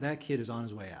what, that kid is on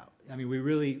his way out. I mean, we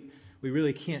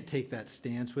really can't take that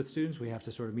stance with students. We have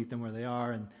to sort of meet them where they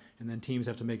are, and then teams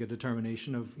have to make a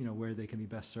determination of, you know, where they can be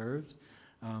best served.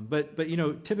 But you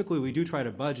know, typically we do try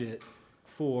to budget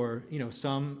for, you know,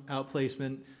 some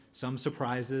outplacement, some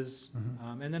surprises,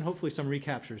 and then hopefully some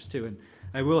recaptures too. And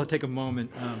I will take a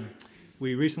moment.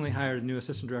 We recently hired a new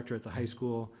assistant director at the high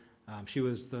school. She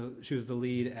was the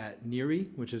lead at NERI,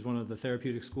 which is one of the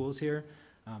therapeutic schools here.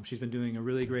 She's been doing a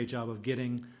really great job of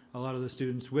getting a lot of the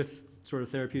students with sort of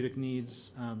therapeutic needs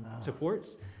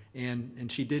supports.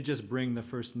 And she did just bring the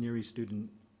first NERI student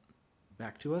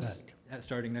back to us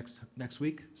starting next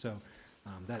week. So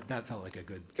that felt like a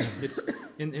good. It's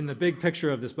in the big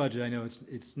picture of this budget. I know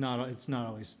it's not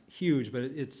always huge, but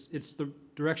it's the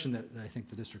direction that I think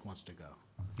the district wants to go.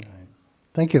 All right.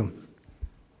 Thank you.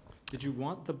 Did you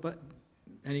want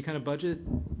any kind of budget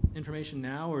information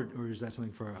now, or is that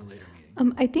something for a later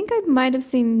meeting? I think I might have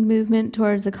seen movement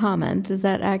towards a comment. Is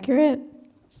that accurate?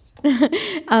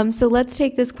 So let's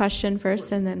take this question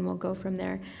first, and then we'll go from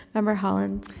there. Member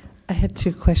Hollins. I had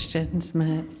 2 questions,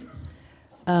 Matt.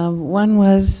 One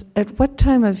was, at what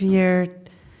time of year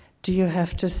do you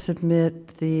have to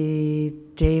submit the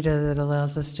data that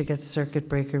allows us to get circuit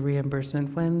breaker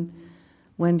reimbursement?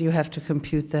 When do you have to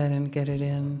compute that and get it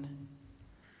in?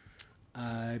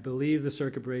 I believe the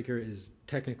circuit breaker is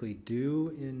technically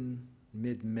due in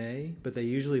mid-May, but they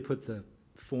usually put the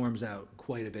forms out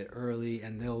quite a bit early,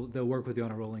 and they'll work with you on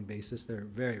a rolling basis. They're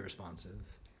very responsive.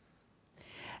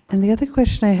 And the other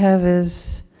question I have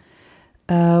is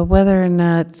whether or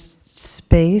not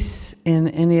space in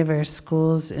any of our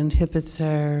schools inhibits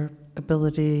our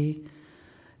ability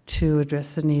to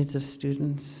address the needs of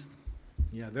students.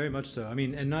 Yeah, very much so. I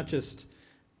mean, and not just,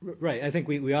 right, I think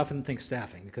we often think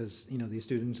staffing, because, you know, these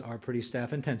students are pretty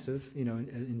staff intensive, you know,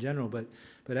 in general, but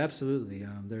absolutely,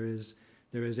 there is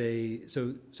a,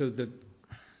 so the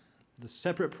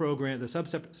separate program, the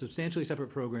substantially separate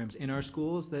programs in our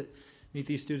schools that meet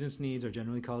these students' needs are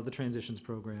generally called the transitions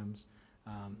programs.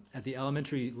 At the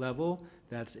elementary level,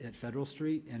 that's at Federal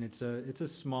Street, and it's a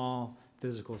small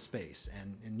physical space.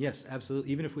 And yes,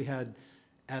 absolutely, even if we had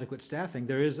adequate staffing,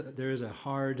 there is a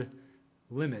hard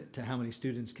limit to how many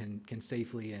students can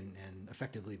safely and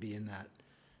effectively be in that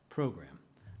program.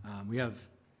 We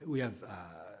have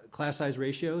class size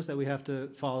ratios that we have to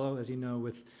follow, as you know,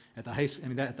 at the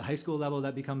high school level,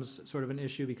 that becomes sort of an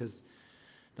issue because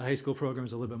the high school program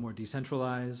is a little bit more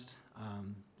decentralized.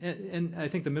 And I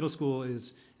think the middle school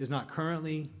is not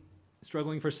currently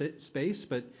struggling for space,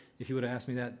 but if you would have asked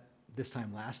me that this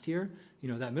time last year, you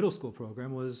know, that middle school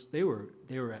program they were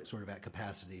at sort of at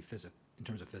capacity in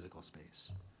terms of physical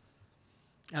space.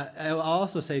 I'll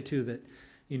also say too that,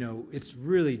 you know, it's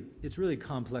really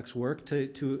complex work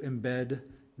to embed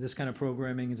this kind of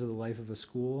programming into the life of a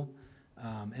school.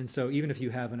 And so even if you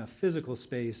have enough physical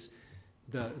space,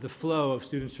 the flow of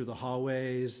students through the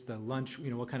hallways, the lunch,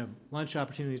 you know, what kind of lunch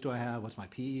opportunities do I have? What's my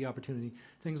PE opportunity?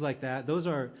 Things like that. Those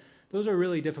are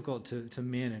really difficult to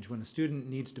manage when a student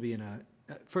needs to be in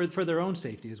for their own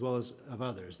safety as well as of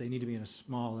others. They need to be in a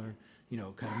smaller, you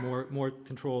know, kind of more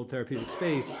controlled therapeutic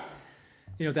space.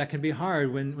 You know, that can be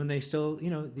hard when they still, you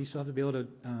know, they still have to be able to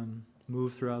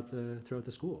move throughout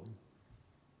the school.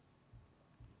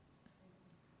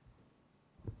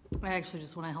 I actually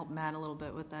just want to help Matt a little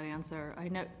bit with that answer.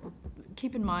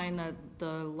 Keep in mind that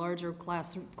the larger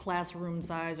classroom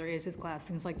size or ACES class,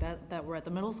 things like that were at the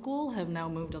middle school have now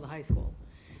moved to the high school.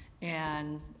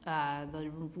 And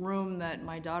the room that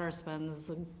my daughter spends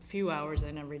a few hours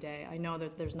in every day, I know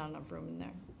that there's not enough room in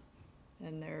there.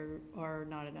 And there are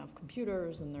not enough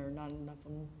computers, and there are not enough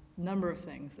number of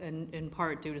things, and in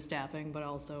part due to staffing, but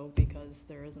also because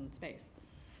there isn't space.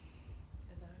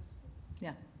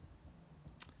 Yeah.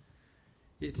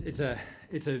 It's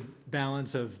a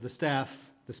balance of the staff,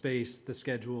 the space, the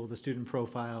schedule, the student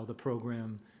profile, the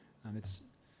program.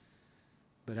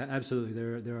 But absolutely,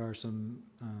 there are some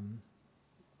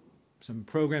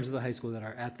programs at the high school that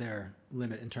are at their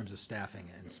limit in terms of staffing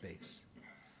and space.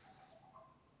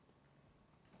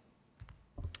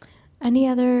 Any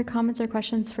other comments or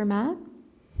questions for Matt?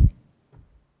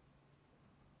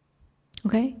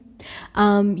 Okay.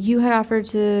 You had offered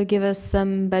to give us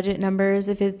some budget numbers.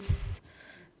 If it's,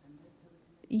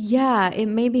 yeah, it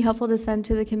may be helpful to send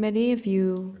to the committee if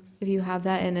you have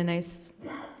that in a nice,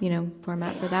 you know,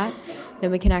 format for that.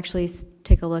 Then we can actually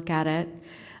take a look at it.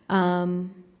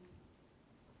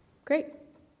 Great.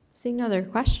 Seeing no other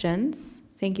questions,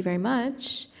 thank you very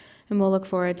much, and we'll look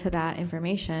forward to that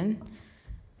information.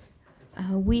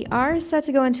 We are set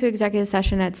to go into executive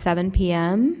session at 7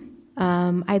 p.m.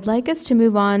 I'd like us to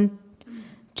move on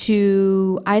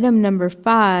to item number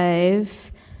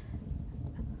 5.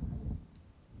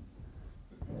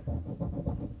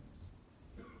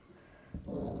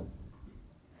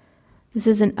 This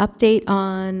is an update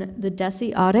on the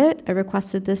DESE audit. I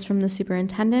requested this from the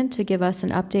superintendent to give us an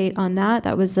update on that.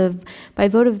 That was by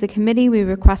vote of the committee. We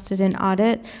requested an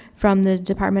audit from the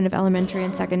Department of Elementary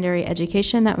and Secondary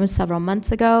Education. That was several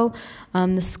months ago.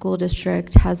 The school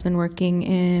district has been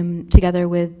working together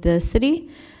with the city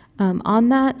on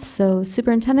that. So,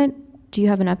 superintendent, do you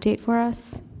have an update for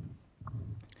us?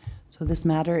 So this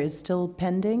matter is still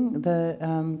pending.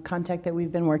 The contact that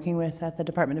we've been working with at the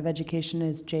Department of Education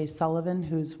is Jay Sullivan,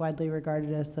 who's widely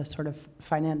regarded as the sort of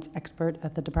finance expert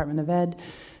at the Department of Ed.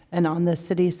 And on the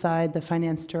city side, the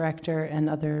finance director and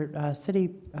other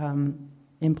city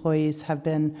employees have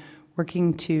been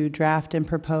working to draft and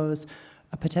propose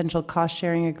a potential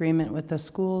cost-sharing agreement with the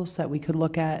schools that we could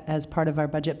look at as part of our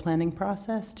budget planning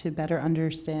process to better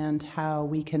understand how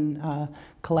we can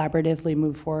collaboratively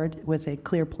move forward with a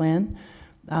clear plan.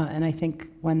 And I think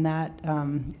when that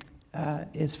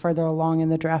is further along in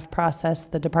the draft process,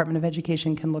 the Department of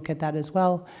Education can look at that as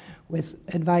well with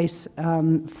advice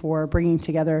for bringing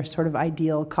together a sort of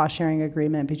ideal cost-sharing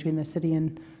agreement between the city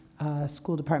and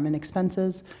school department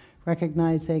expenses,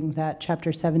 recognizing that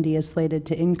Chapter 70 is slated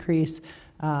to increase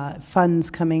funds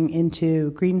coming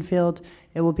into Greenfield.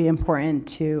 It will be important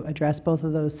to address both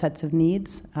of those sets of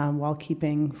needs while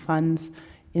keeping funds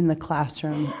in the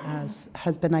classroom, as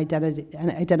has been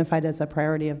identified as a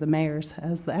priority of the mayors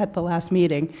at the last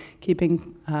meeting,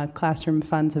 keeping classroom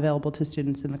funds available to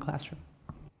students in the classroom.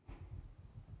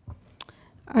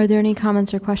 Are there any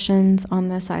comments or questions on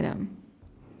this item?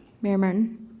 Mayor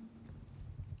Martin?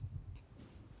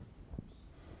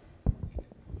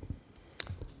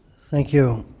 Thank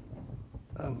you.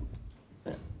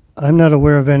 I'm not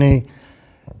aware of any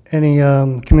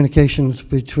communications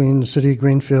between the city of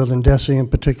Greenfield and DESE, in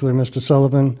particular Mr.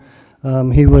 Sullivan.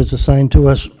 He was assigned to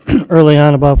us early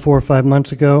on, about 4 or 5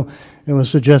 months ago. It was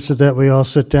suggested that we all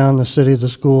sit down, the city, the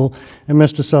school, and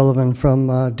Mr. Sullivan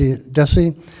from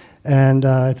DESE. And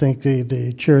I think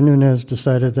the Chair Nunez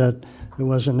decided that it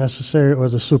wasn't necessary, or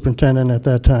the superintendent at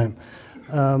that time.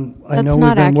 I know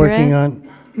we've been working on...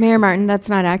 Mayor Martin, that's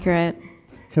not accurate.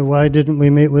 Okay, why didn't we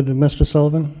meet with Mr.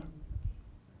 Sullivan?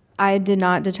 I did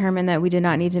not determine that we did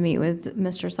not need to meet with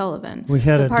Mr. Sullivan. We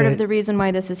had so a part date. of the reason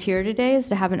why this is here today is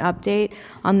to have an update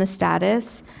on the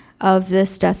status of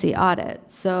this DESE audit.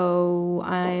 So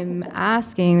I'm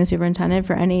asking the superintendent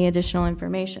for any additional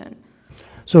information.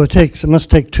 So it must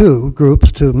take 2 groups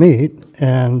to meet,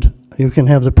 and you can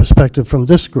have the perspective from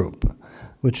this group,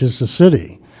 which is the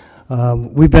city.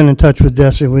 We've been in touch with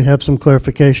DESE. We have some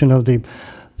clarification of the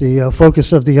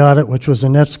focus of the audit, which was the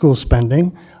net school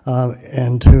spending,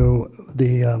 and to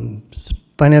the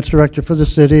finance director for the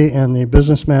city and the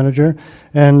business manager,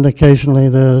 and occasionally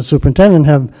the superintendent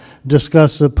have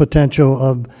discussed the potential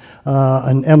of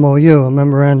an MOU, a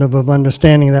memorandum of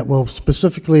understanding, that will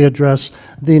specifically address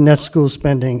the net school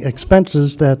spending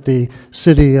expenses that the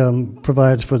city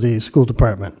provides for the school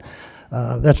department.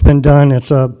 That's been done.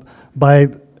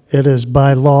 It is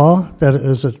by law that it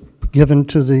is given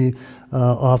to the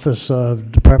Office of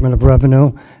Department of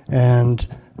Revenue, and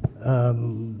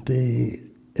the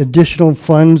additional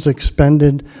funds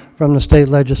expended from the state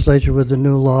legislature with the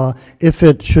new law, if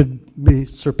it should be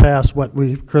surpass what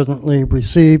we currently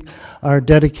receive, are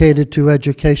dedicated to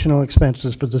educational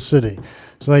expenses for the city.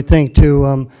 So I think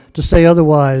to say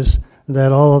otherwise,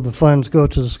 that all of the funds go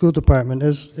to the school department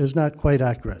is not quite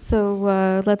accurate.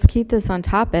 So let's keep this on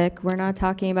topic. We're not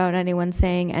talking about anyone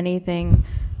saying anything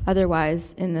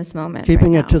otherwise in this moment.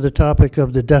 Keeping right it to the topic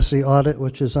of the DESE audit,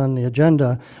 which is on the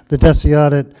agenda, the DESE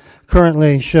audit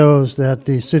currently shows that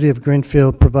the city of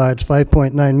Greenfield provides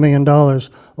 $5.9 million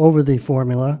over the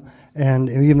formula, and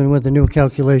even with the new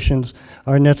calculations,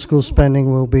 our net school spending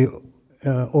will be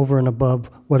over and above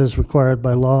what is required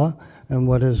by law and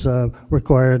what is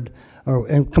required,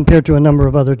 and compared to a number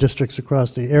of other districts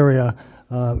across the area,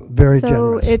 very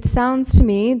generous. So it sounds to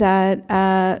me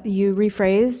that you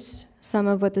rephrased some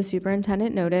of what the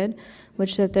superintendent noted,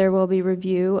 which that there will be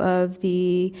review of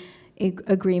the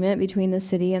agreement between the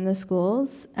city and the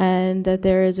schools, and that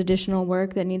there is additional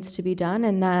work that needs to be done,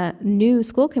 and that new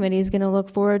school committee is going to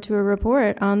look forward to a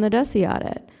report on the DESE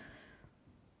audit.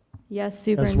 Yes,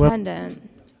 superintendent.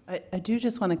 I do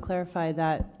just want to clarify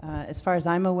that as far as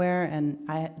I'm aware, and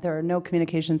there are no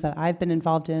communications that I've been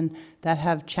involved in that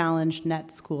have challenged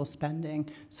net school spending.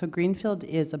 So Greenfield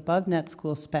is above net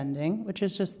school spending, which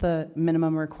is just the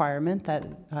minimum requirement that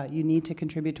you need to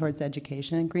contribute towards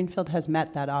education, and Greenfield has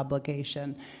met that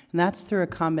obligation. And that's through a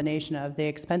combination of the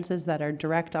expenses that are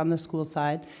direct on the school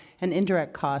side and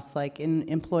indirect costs, like in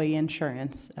employee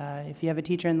insurance. If you have a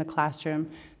teacher in the classroom,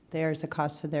 there's a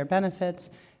cost to their benefits,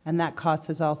 and that cost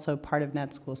is also part of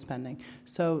net school spending.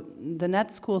 So the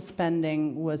net school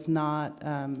spending was not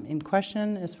in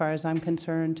question as far as I'm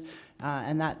concerned,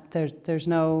 and that there's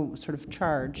no sort of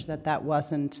charge that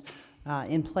wasn't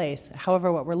in place.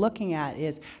 However, what we're looking at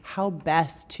is how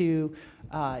best to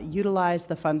utilize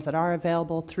the funds that are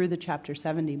available through the Chapter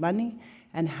 70 money,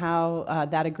 and how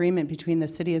that agreement between the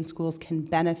city and schools can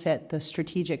benefit the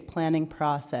strategic planning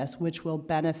process, which will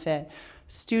benefit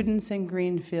students in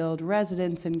Greenfield,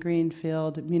 residents in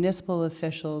Greenfield, municipal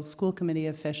officials, school committee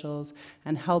officials,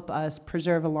 and help us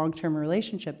preserve a long-term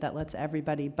relationship that lets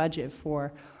everybody budget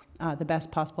for the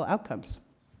best possible outcomes.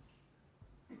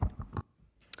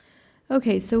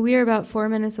 Okay, so we are about 4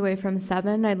 minutes away from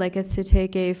 7. I'd like us to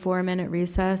take a 4-minute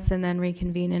recess and then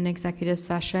reconvene in executive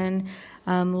session.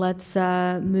 Let's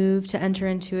move to enter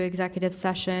into executive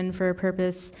session for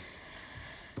purpose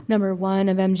number 1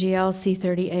 of MGL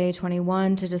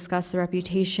C30A21 to discuss the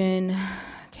reputation,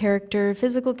 character,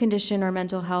 physical condition, or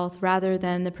mental health rather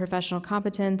than the professional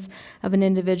competence of an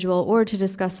individual, or to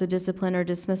discuss the discipline or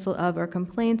dismissal of or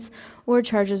complaints or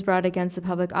charges brought against a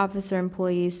public officer,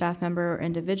 employee, staff member, or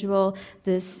individual.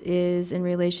 This is in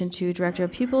relation to Director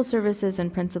of Pupil Services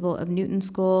and Principal of Newton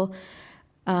School.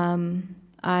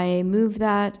 I move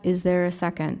that. Is there a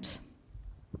second?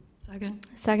 Second.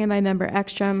 Second by Member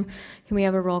Ekstrom. Can we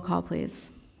have a roll call, please?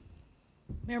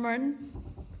 Mayor Martin?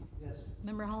 Yes.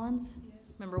 Member Hollins? Yes.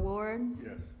 Member Ward?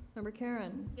 Yes. Member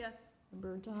Karen? Yes.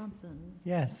 Member Johnson?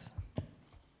 Yes.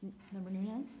 Member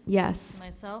Nunez? Yes.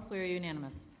 Myself, we are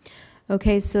unanimous.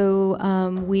 Okay, so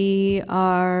we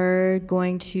are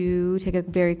going to take a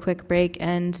very quick break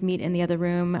and meet in the other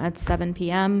room at 7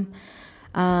 p.m.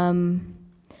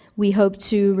 We hope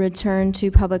to return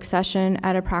to public session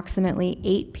at approximately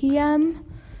 8 p.m.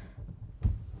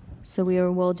 So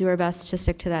we'll do our best to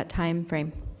stick to that time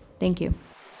frame. Thank you.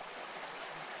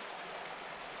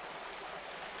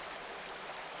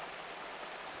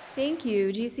 Thank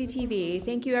you, GCTV.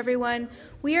 Thank you, everyone.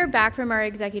 We are back from our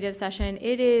executive session.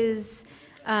 It is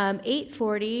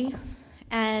 8:40,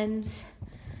 and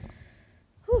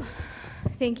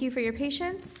thank you for your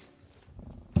patience.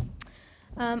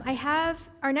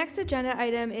 Our next agenda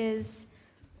item is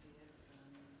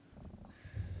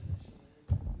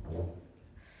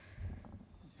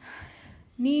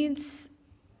needs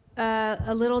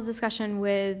a little discussion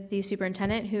with the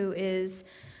superintendent, who is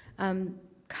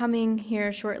coming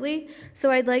here shortly. So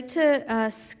I'd like to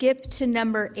skip to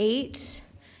number 8,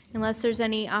 unless there's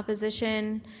any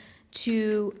opposition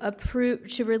to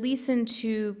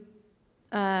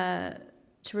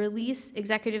release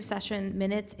executive session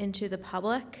minutes into the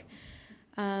public.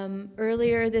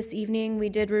 Earlier this evening, we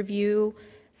did review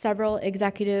several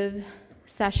executive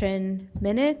session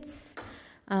minutes,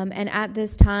 and at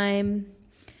this time,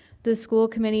 the school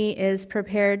committee is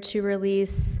prepared to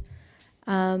release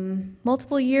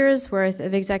multiple years worth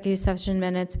of executive session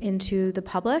minutes into the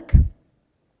public.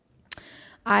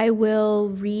 I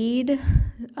will read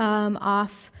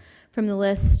off from the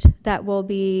list that will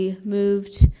be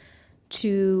moved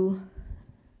to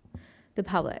the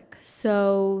public.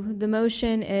 So the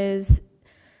motion is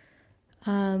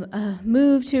a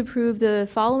move to approve the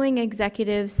following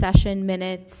executive session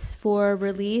minutes for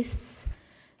release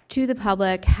to the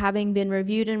public, having been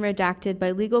reviewed and redacted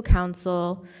by legal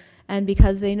counsel, and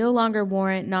because they no longer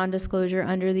warrant non-disclosure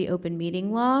under the open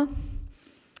meeting law.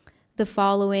 The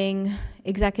following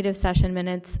executive session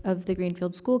minutes of the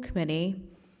Greenfield School Committee.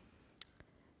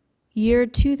 Year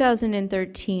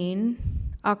 2013,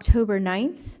 October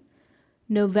 9th,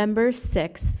 November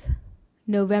 6th,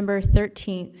 November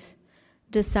 13th,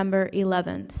 December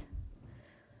 11th.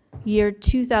 Year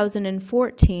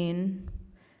 2014,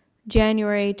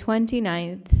 January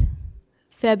 29th,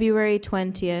 February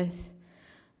 20th,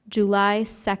 July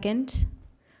 2nd,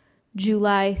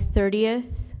 July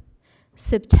 30th,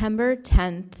 September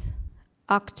 10th,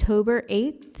 October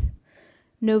 8th,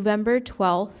 November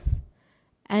 12th,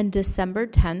 and December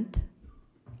 10th.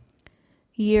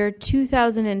 Year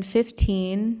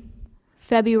 2015,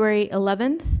 February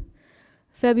 11th,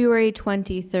 February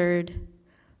 23rd,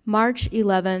 March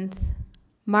 11th,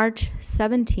 March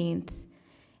 17th,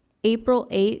 April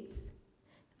 8th,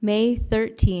 May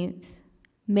 13th,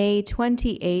 May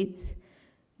 28th,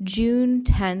 June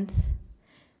 10th,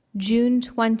 June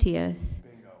 20th,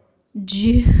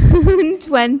 June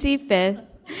 25th,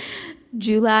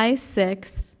 July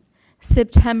 6th,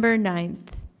 September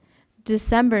 9th,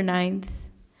 December 9th,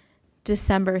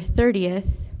 December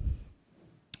 30th,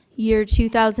 year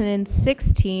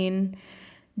 2016,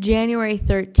 January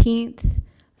 13th,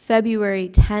 February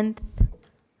 10th,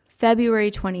 February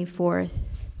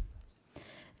 24th.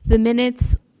 The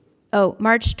minutes,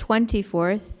 March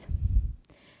 24th,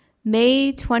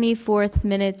 May 24th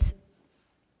minutes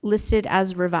listed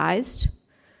as revised,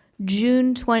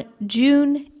 June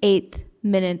 8th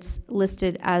minutes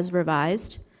listed as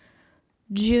revised,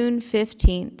 June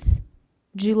 15th,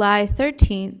 July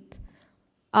 13th,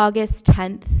 August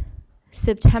 10th,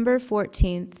 September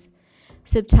 14th,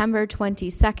 September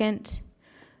 22nd,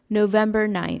 November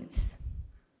 9th.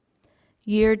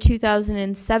 Year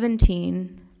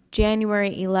 2017,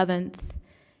 January 11th,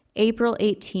 April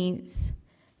 18th,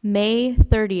 May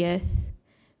 30th,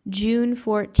 June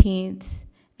 14th,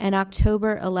 and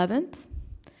October 11th.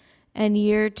 And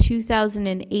year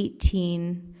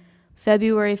 2018,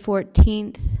 February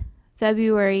 14th,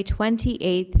 February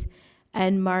 28th,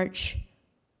 and March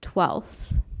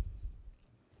 12th.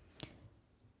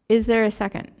 Is there a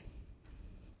second?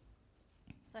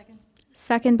 Second.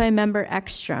 Second by Member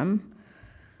Ekstrom.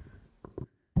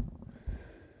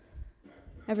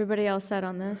 Everybody else set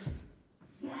on this?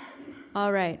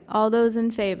 All right. All those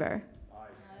in favor?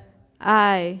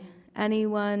 Aye.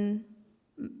 Anyone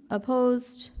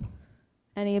opposed?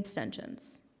 Any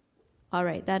abstentions? All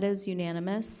right. That is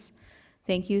unanimous.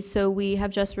 Thank you. So we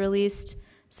have just released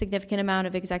significant amount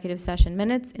of executive session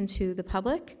minutes into the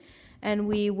public, and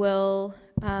we will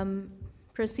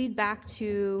proceed back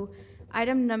to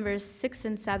item numbers 6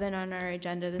 and 7 on our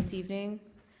agenda this evening.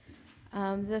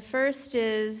 The first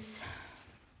is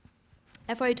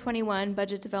FY21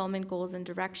 Budget Development Goals and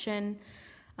Direction.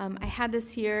 I had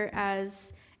this here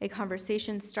as a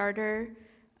conversation starter.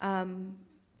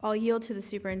 I'll yield to the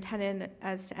superintendent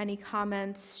as to any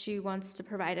comments she wants to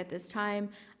provide at this time.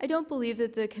 I don't believe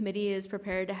that the committee is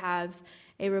prepared to have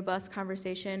a robust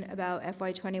conversation about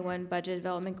FY21 budget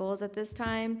development goals at this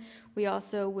time. We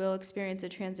also will experience a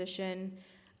transition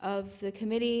of the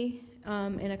committee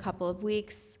in a couple of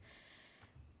weeks.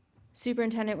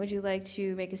 Superintendent, would you like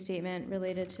to make a statement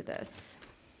related to this?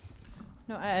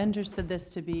 No, I understood this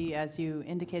to be, as you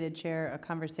indicated, Chair, a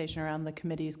conversation around the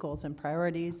committee's goals and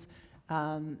priorities.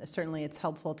 Certainly, it's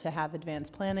helpful to have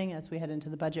advanced planning as we head into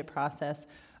the budget process.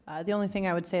 The only thing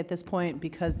I would say at this point,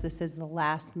 because this is the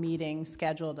last meeting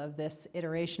scheduled of this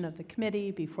iteration of the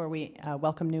committee before we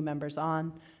welcome new members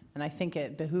on, and I think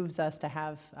it behooves us to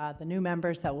have the new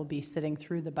members that will be sitting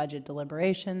through the budget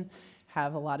deliberation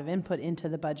have a lot of input into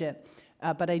the budget.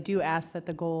 But I do ask that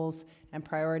the goals and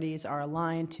priorities are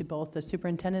aligned to both the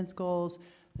superintendent's goals,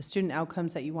 the student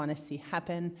outcomes that you want to see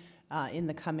happen in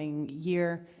the coming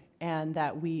year, and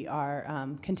that we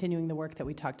are continuing the work that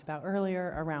we talked about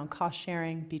earlier around cost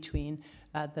sharing between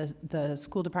the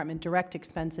school department direct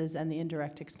expenses and the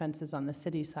indirect expenses on the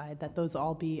city side, that those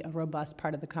all be a robust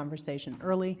part of the conversation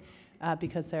early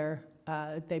because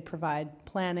they provide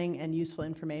planning and useful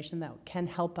information that can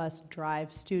help us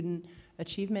drive student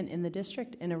achievement in the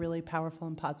district in a really powerful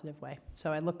and positive way.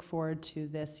 So I look forward to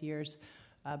this year's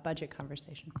budget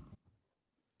conversation.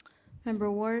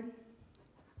 Member Ward?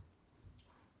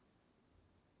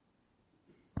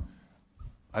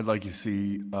 I'd like to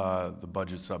see the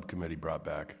budget subcommittee brought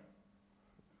back.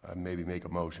 Maybe make a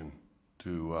motion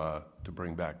to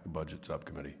bring back the budget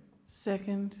subcommittee.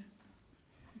 Second.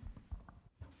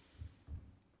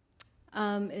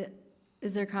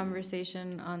 Is there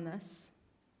conversation on this?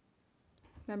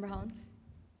 Member Hollins?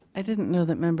 I didn't know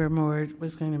that Member Moore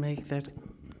was going to make that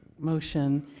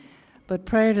motion, but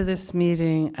prior to this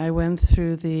meeting, I went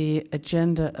through the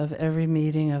agenda of every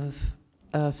meeting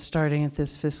of starting at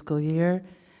this fiscal year,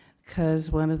 because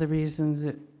one of the reasons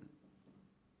it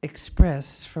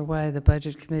expressed for why the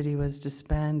Budget Committee was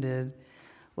disbanded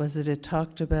was that it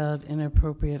talked about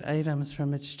inappropriate items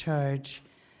from its charge.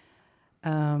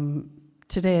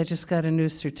 Today I just got a new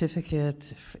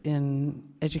certificate in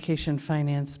education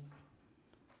finance,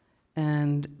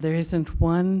 and there isn't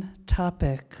one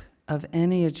topic of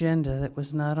any agenda that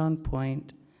was not on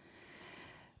point.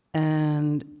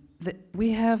 And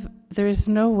there is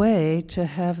no way to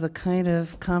have the kind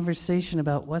of conversation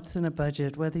about what's in a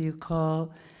budget, whether you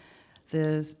call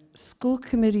the School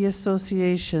Committee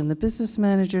Association, the Business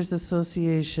Managers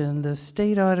Association, the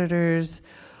state auditors,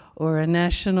 or a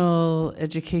national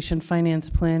education finance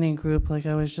planning group like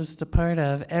I was just a part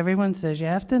of. Everyone says you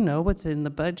have to know what's in the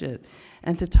budget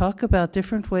and to talk about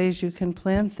different ways you can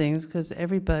plan things because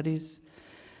everybody's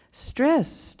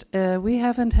stressed. We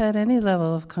haven't had any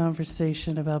level of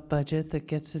conversation about budget that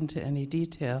gets into any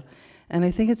detail. And I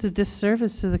think it's a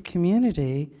disservice to the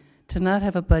community to not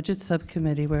have a budget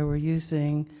subcommittee where we're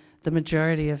using the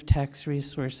majority of tax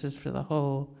resources for the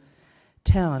whole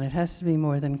town. It has to be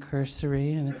more than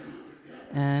cursory.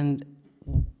 And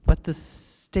what the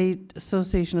State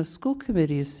Association of School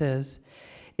Committees says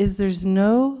is there's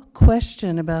no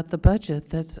question about the budget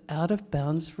that's out of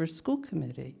bounds for a school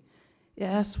committee. You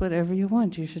ask whatever you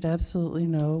want. You should absolutely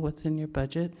know what's in your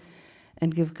budget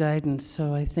and give guidance.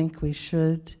 So I think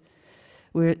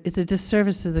it's a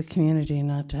disservice to the community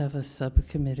not to have a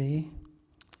subcommittee.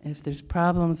 If there's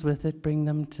problems with it, bring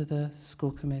them to the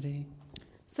school committee.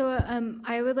 So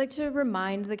I would like to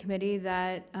remind the committee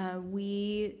that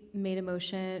we made a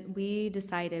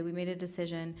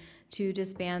decision to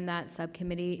disband that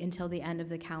subcommittee until the end of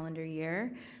the calendar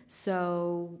year.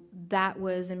 So that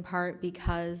was in part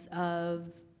because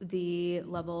of the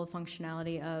level of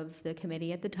functionality of the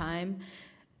committee at the time.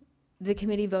 The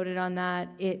committee voted on that.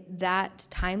 That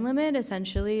time limit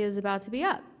essentially is about to be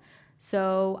up.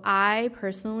 So I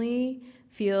personally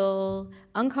feel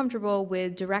uncomfortable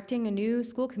with directing a new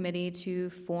school committee to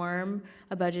form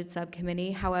a budget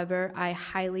subcommittee. However, I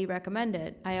highly recommend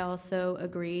it. I also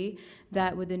agree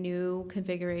that with the new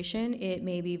configuration, it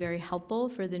may be very helpful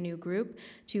for the new group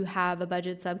to have a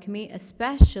budget subcommittee,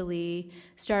 especially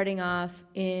starting off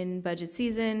in budget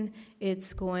season.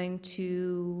 It's going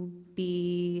to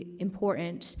be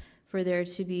important for there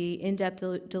to be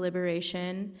in-depth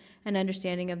deliberation and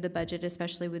understanding of the budget,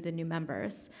 especially with the new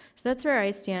members. So that's where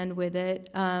I stand with it.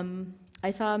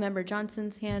 I saw Member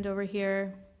Johnson's hand over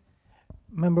here.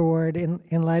 Member Ward,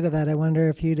 in light of that, I wonder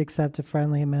if you'd accept a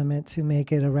friendly amendment to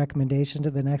make it a recommendation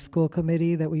to the next school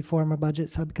committee that we form a budget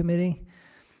subcommittee?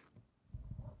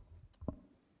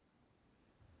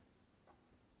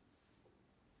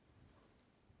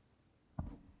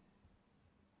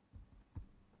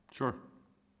 Sure.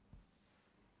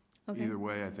 Okay. Either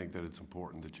way, I think that it's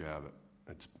important that you have it.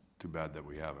 It's too bad that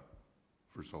we haven't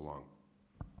for so long.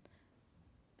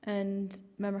 And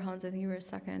Member Hollins, I think you were a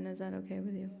second. Is that okay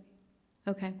with you?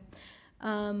 Okay.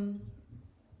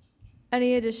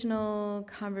 Any additional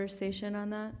conversation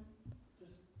on that?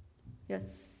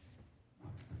 Yes.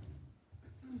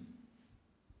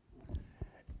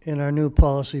 In our new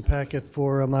policy packet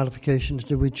for modifications,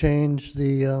 did we change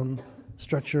the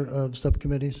structure of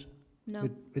subcommittees? No.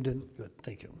 We didn't? Good,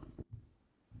 thank you.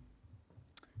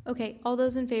 Okay, all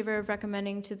those in favor of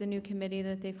recommending to the new committee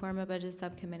that they form a budget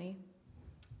subcommittee?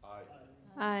 Aye.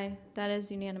 Aye, that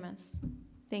is unanimous.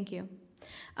 Thank you.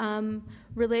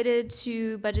 Related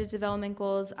to budget development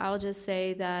goals, I'll just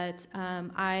say that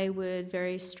I would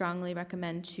very strongly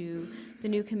recommend to the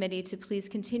new committee to please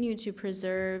continue to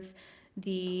preserve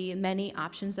the many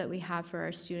options that we have for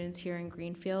our students here in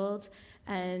Greenfield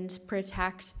and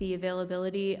protect the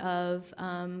availability of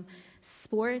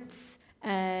sports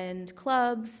and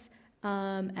clubs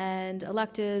and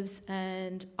electives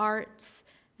and arts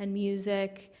and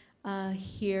music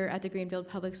here at the Greenfield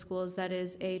Public Schools. That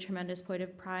is a tremendous point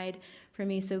of pride for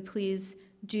me, so please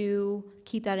do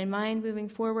keep that in mind moving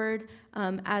forward.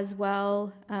 As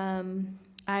well,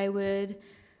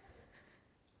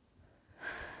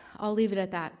 I'll leave it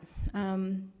at that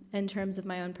in terms of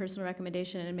my own personal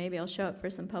recommendation, and maybe I'll show up for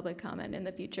some public comment in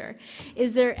the future.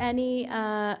 Is there any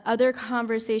other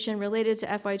conversation related to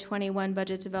FY21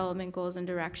 budget development goals and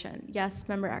direction? Yes,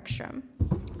 Member Ekstrom.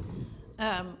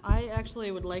 I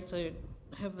actually would like to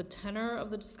have the tenor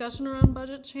of the discussion around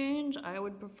budget change. I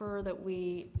would prefer that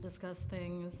we discuss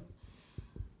things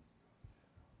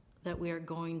that we are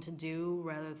going to do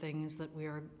rather than things that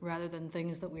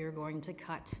we are going to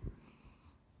cut.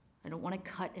 I don't want to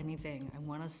cut anything. I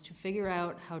want us to figure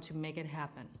out how to make it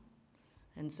happen.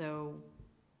 And so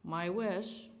my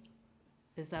wish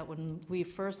is that when we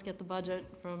first get the budget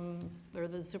or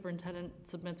the superintendent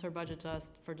submits her budget to us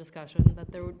for discussion,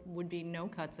 that there would be no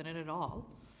cuts in it at all,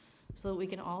 so that we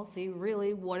can all see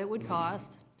really what it would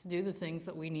cost to do the things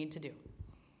that we need to do.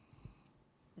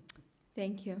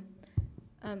 Thank you.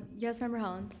 Yes, Member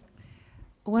Hollins.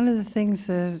 One of the things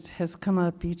that has come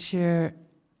up each year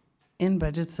in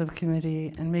budget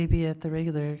subcommittee and maybe at the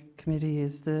regular committee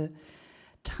is the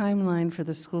timeline for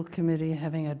the school committee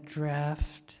having a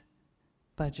draft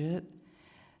budget.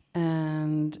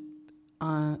 And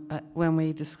when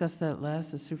we discussed that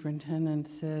last, the superintendent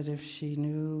said if she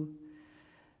knew,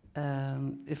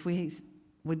 if we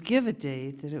would give a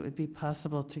date, that it would be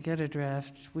possible to get a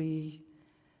draft. We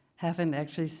haven't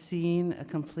actually seen a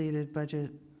completed budget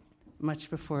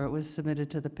much before it was submitted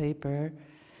to the paper.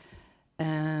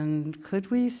 And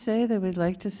could we say that we'd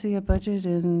like to see a budget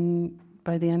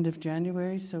by the end of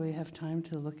January so we have time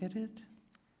to look at it?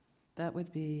 That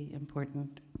would be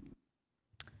important.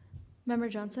 Member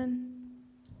Johnson?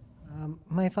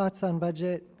 My thoughts on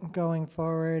budget going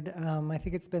forward, I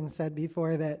think it's been said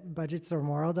before that budgets are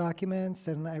moral documents,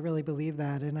 and I really believe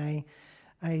that. And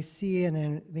I see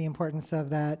the importance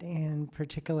of that in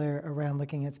particular around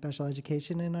looking at special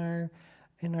education in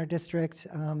our district,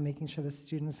 making sure the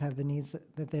students have the needs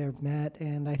that they're met.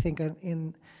 And I think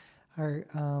in our,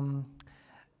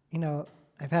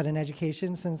 I've had an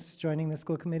education since joining the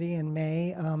school committee in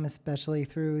May, especially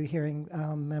through hearing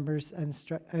members and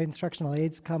instructional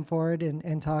aides come forward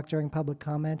and talk during public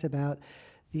comment about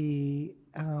the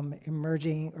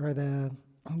emerging or the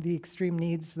extreme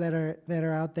needs that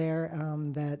are out there,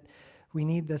 that we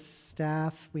need the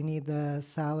staff, we need the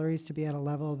salaries to be at a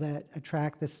level that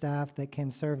attract the staff that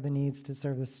can serve the needs to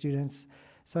serve the students.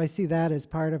 So I see that as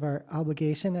part of our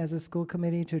obligation as a school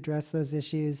committee to address those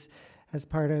issues as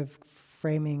part of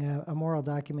framing a moral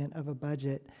document of a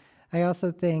budget. I also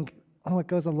think what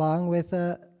goes along with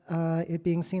it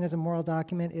being seen as a moral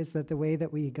document is that the way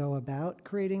that we go about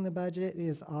creating the budget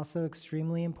is also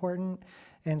extremely important.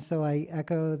 And so I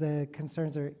echo the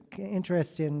concerns or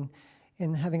interest in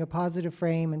having a positive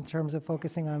frame in terms of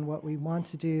focusing on what we want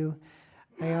to do.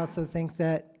 I also think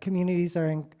that communities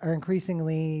are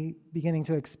increasingly beginning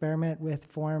to experiment with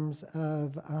forms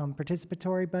of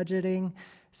participatory budgeting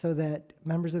so that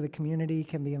members of the community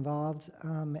can be involved.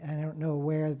 And I don't know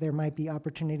where there might be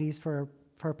opportunities for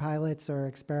pilots or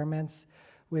experiments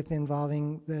with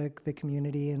involving the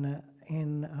community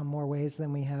in more ways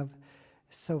than we have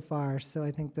so far. So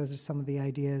I think those are some of the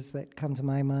ideas that come to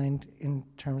my mind in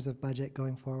terms of budget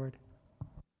going forward.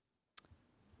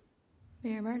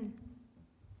 Mayor Martin.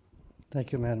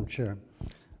 Thank you, Madam Chair.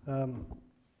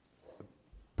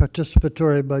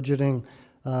 Participatory budgeting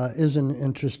is an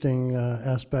interesting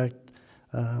aspect.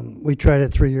 We tried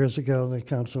it 3 years ago. The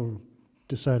council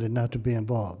decided not to be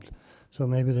involved. So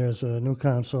maybe there's a new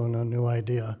council and a new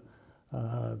idea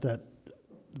that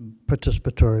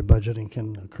participatory budgeting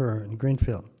can occur in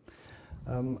Greenfield.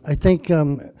 I think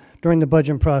during the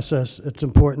budget process, it's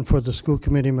important for the school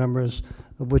committee members,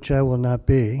 of which I will not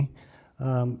be,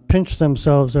 pinch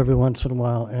themselves every once in a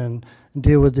while and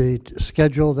deal with the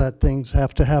schedule that things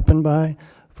have to happen by.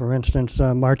 For instance,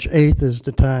 March 8th is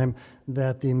the time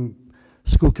that the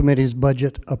school committee's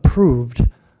budget approved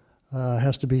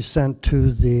has to be sent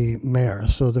to the mayor,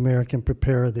 so the mayor can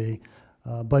prepare the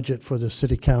budget for the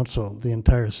city council, the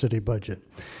entire city budget.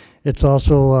 It's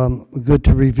also good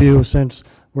to review, since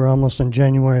we're almost on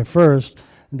January 1st,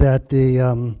 that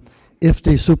if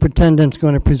the superintendent's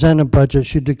going to present a budget,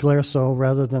 she declare so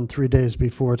rather than 3 days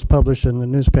before it's published in the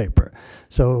newspaper.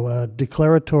 So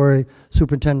declaratory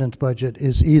superintendent's budget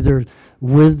is either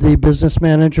with the business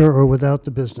manager or without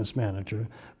the business manager,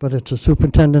 but it's a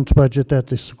superintendent's budget that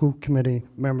the school committee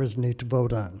members need to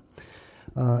vote on.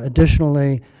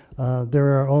 Additionally,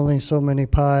 there are only so many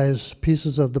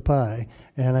pieces of the pie,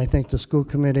 and I think the school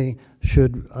committee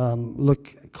should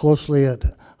look closely at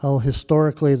how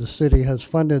historically the city has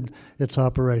funded its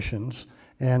operations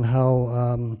and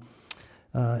how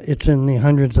it's in the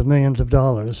hundreds of millions of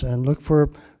dollars, and look for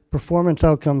performance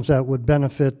outcomes that would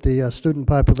benefit the student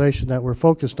population that we're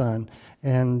focused on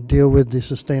and deal with the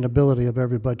sustainability of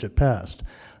every budget passed.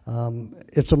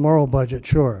 It's a moral budget,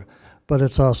 sure, but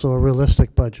it's also a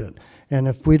realistic budget. And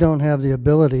if we don't have the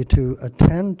ability to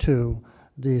attend to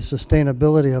the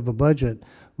sustainability of a budget,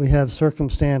 we have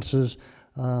circumstances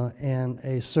and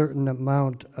a certain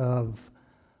amount of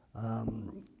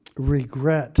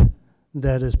regret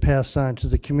that is passed on to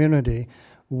the community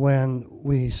when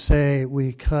we say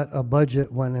we cut a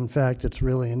budget when in fact it's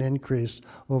really an increase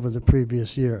over the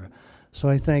previous year. So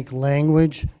I think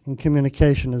language and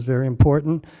communication is very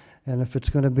important, and if it's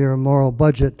going to be a moral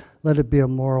budget, let it be a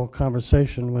moral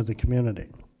conversation with the community.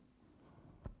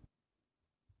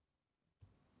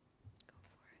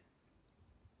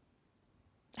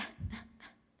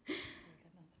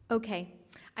 Okay,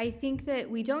 I think that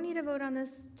we don't need a vote on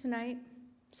this tonight,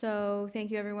 so thank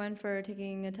you everyone for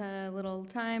taking a little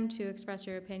time to express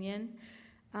your opinion.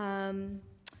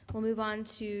 We'll move on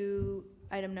to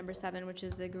item number 7, which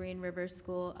is the Green River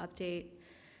School update.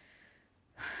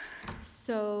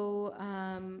 So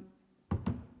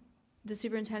the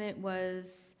superintendent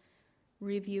was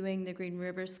reviewing the Green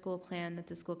River School plan that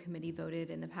the school committee voted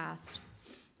in the past,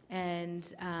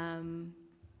 and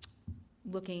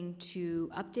looking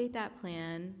to update that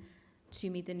plan to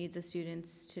meet the needs of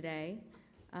students today.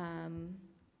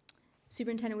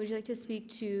 Superintendent, would you like to speak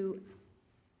to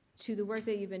the work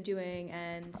that you've been doing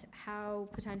and how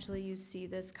potentially you see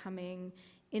this coming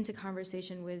into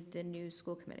conversation with the new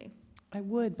school committee? I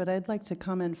would, but I'd like to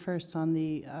comment first on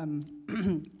the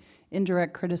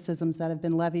indirect criticisms that have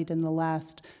been levied in the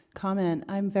last comment.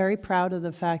 I'm very proud of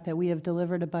the fact that we have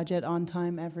delivered a budget on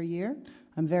time every year.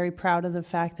 I'm very proud of the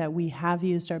fact that we have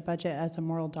used our budget as a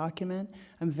moral document.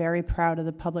 I'm very proud of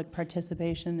the public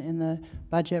participation in the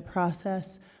budget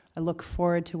process. I look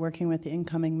forward to working with the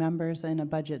incoming members in a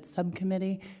budget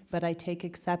subcommittee, but I take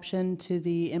exception to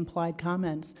the implied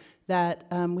comments that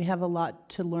we have a lot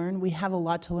to learn. We have a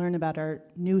lot to learn about our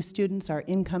new students, our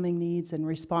incoming needs, and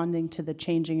responding to the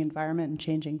changing environment and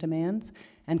changing demands,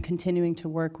 and continuing to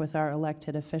work with our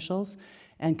elected officials,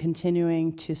 and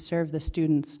continuing to serve the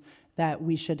students that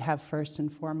we should have first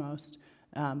and foremost.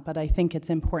 But I think it's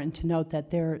important to note that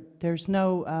there's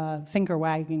no finger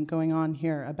wagging going on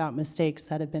here about mistakes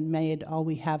that have been made. All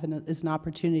we have is an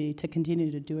opportunity to continue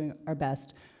to do our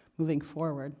best moving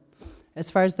forward. As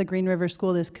far as the Green River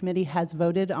School, this committee has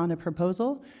voted on a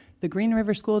proposal. The Green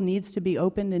River School needs to be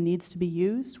opened and needs to be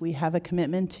used. We have a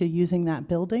commitment to using that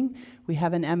building. We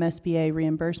have an MSBA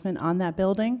reimbursement on that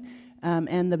building.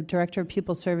 And the Director of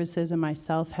Pupil Services and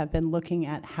myself have been looking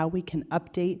at how we can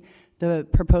update the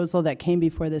proposal that came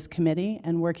before this committee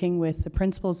and working with the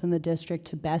principals in the district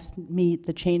to best meet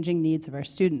the changing needs of our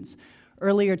students.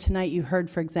 Earlier tonight, you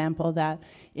heard, for example, that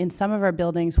in some of our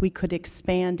buildings, we could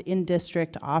expand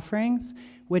in-district offerings,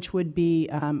 which would be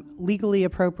legally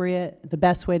appropriate, the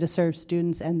best way to serve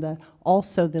students, and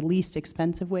also the least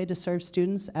expensive way to serve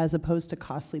students, as opposed to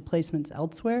costly placements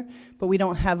elsewhere. But we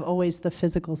don't have always the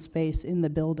physical space in the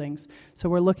buildings. So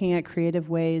we're looking at creative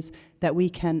ways that we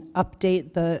can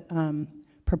update the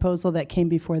proposal that came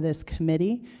before this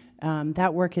committee.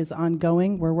 That work is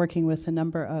ongoing. We're working with a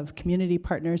number of community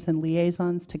partners and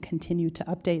liaisons to continue to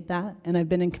update that. And I've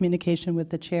been in communication with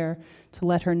the chair to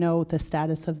let her know the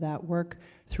status of that work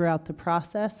throughout the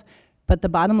process. But the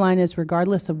bottom line is,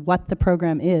 regardless of what the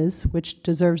program is, which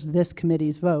deserves this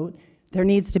committee's vote, there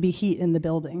needs to be heat in the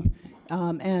building.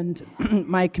 And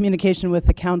my communication with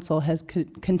the council has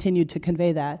continued to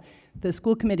convey that. The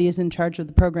school committee is in charge of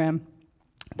the program.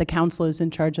 The council is in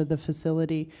charge of the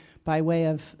facility by way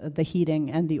of the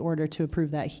heating and the order to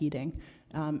approve that heating.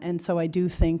 And so I do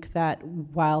think that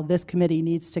while this committee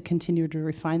needs to continue to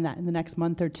refine that in the next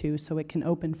month or two so it can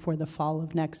open for the fall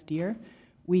of next year,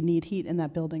 we need heat in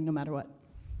that building no matter what.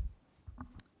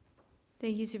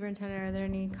 Thank you, Superintendent. Are there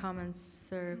any comments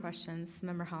or questions?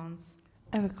 Member Hollins.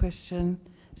 I have a question.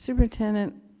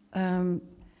 Superintendent, do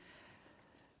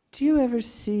you ever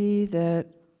see that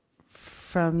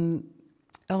from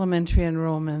elementary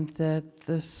enrollment that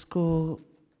the school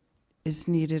is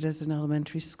needed as an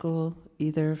elementary school,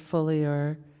 either fully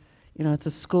or, you know, it's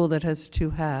a school that has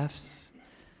two halves?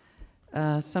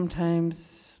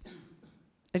 Sometimes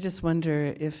I just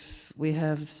wonder if we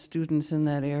have students in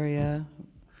that area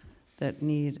that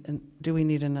need, do we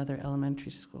need another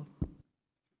elementary school?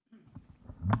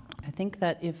 I think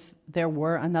that if there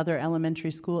were another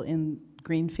elementary school in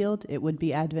Greenfield, it would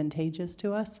be advantageous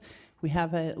to us. We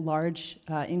have a large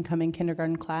incoming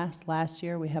kindergarten class. Last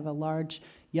year, we have a large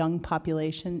young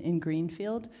population in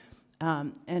Greenfield.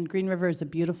 And Green River is a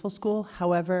beautiful school.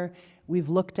 However, we've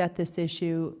looked at this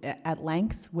issue at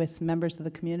length with members of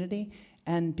the community.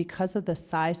 And because of the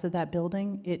size of that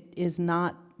building, it is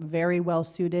not very well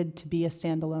suited to be a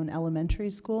standalone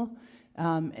elementary school.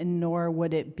 And nor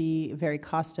would it be very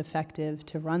cost effective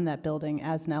to run that building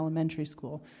as an elementary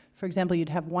school. For example, you'd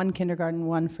have one kindergarten,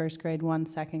 one first grade, one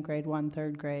second grade, one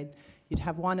third grade. You'd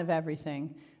have one of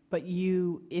everything. But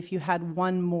if you had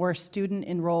one more student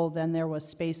enrolled than there was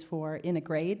space for in a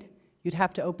grade, you'd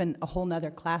have to open a whole nother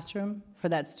classroom for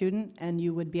that student and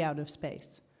you would be out of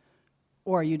space.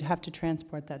 Or you'd have to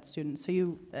transport that student.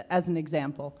 So as an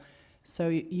example. So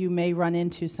you may run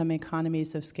into some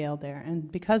economies of scale there.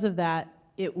 And because of that,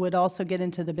 it would also get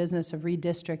into the business of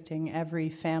redistricting every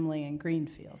family in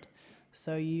Greenfield.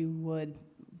 So you would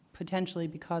potentially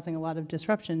be causing a lot of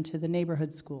disruption to the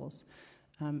neighborhood schools.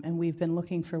 And we've been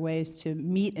looking for ways to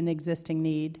meet an existing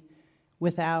need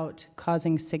without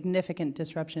causing significant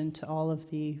disruption to all of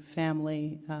the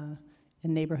family and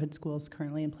neighborhood schools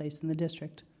currently in place in the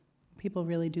district. People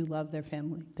really do love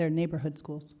their neighborhood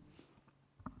schools.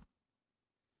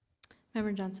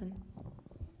 Member Johnson.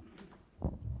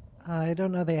 I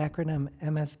don't know the acronym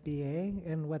MSBA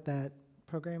and what that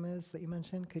program is that you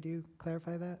mentioned. Could you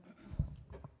clarify that?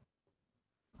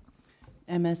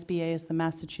 MSBA is the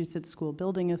Massachusetts School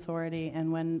Building Authority,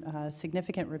 and when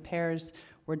significant repairs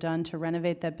were done to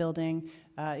renovate that building,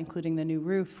 including the new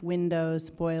roof, windows,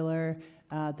 boiler,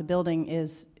 the building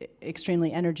is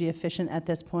extremely energy efficient at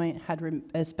this point, had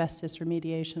asbestos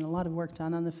remediation, a lot of work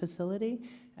done on the facility,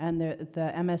 and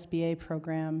the MSBA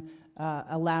program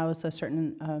allows a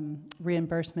certain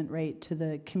reimbursement rate to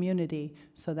the community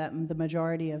so that the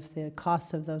majority of the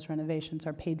costs of those renovations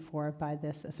are paid for by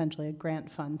this, essentially a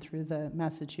grant fund through the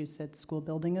Massachusetts School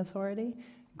Building Authority.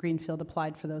 Greenfield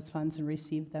applied for those funds and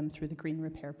received them through the Green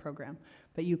Repair Program.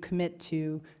 But you commit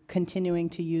to continuing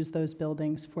to use those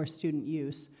buildings for student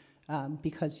use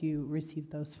because you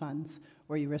received those funds,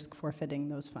 or you risk forfeiting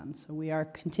those funds. So we are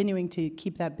continuing to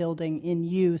keep that building in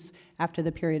use after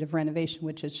the period of renovation,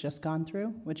 which has just gone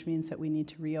through, which means that we need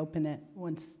to reopen it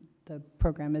once the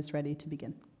program is ready to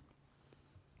begin.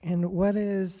 And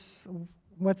what's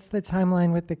the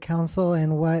timeline with the council,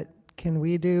 and what can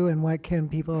we do, and what can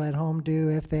people at home do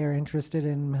if they are interested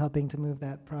in helping to move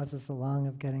that process along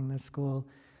of getting the school,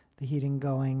 the heating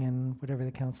going, and whatever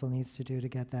the council needs to do to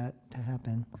get that to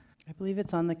happen? I believe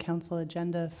it's on the council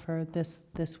agenda for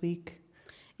this week.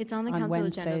 It's on the On council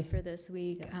Wednesday. agenda for this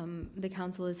week. Yeah. The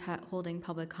council is holding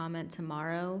public comment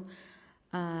tomorrow.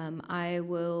 I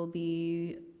will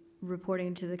be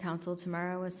reporting to the council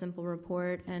tomorrow, a simple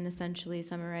report, and essentially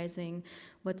summarizing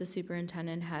what the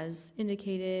superintendent has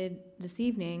indicated this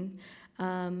evening,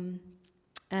 and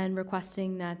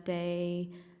requesting that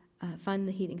they fund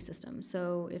the heating system.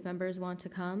 So if members want to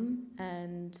come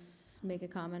and make a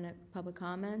comment at public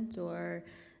comment or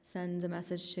send a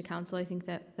message to council, I think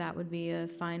that would be a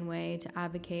fine way to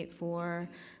advocate for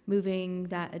moving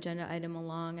that agenda item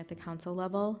along at the council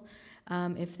level.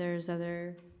 If there's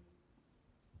other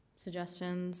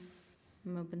suggestions,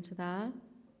 I'm open to that.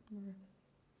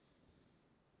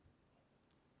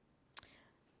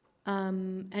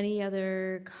 Any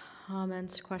other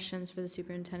comments, questions for the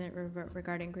superintendent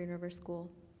regarding Green River School?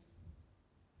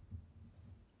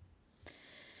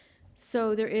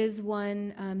 So there is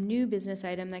one new business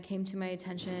item that came to my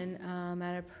attention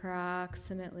at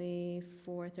approximately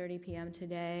 4:30 p.m.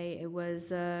 today. It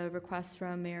was a request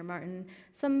from Mayor Martin.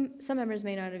 Some members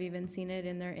may not have even seen it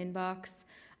in their inbox.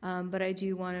 but I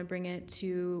do want to bring it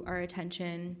to our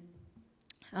attention,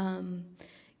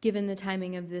 given the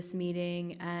timing of this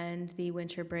meeting and the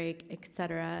winter break, et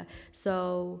cetera.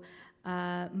 So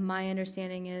my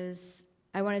understanding is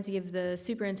I wanted to give the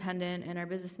superintendent and our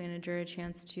business manager a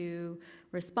chance to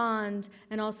respond,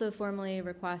 and also formally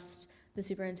request the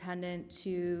superintendent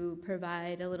to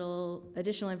provide a little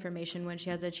additional information when she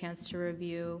has a chance to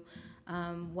review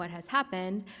what has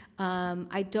happened.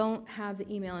 I don't have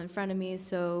the email in front of me,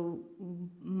 so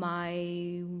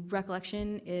my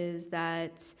recollection is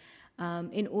that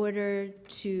in order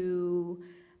to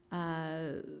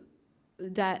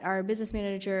that our business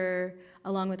manager,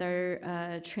 along with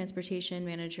our transportation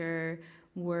manager,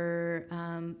 were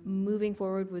moving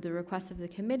forward with the request of the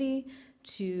committee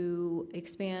to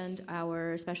expand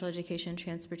our special education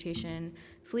transportation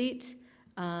fleet.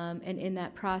 And in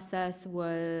that process,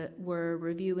 we're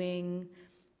working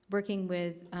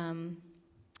with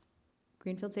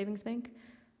Greenfield Savings Bank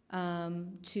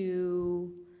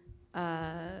to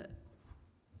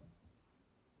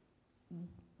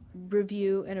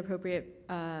review an appropriate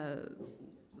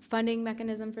funding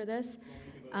mechanism for this.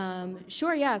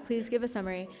 Sure, yeah, please give a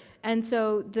summary. And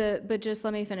so but just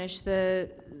let me finish.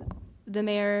 The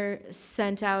mayor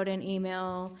sent out an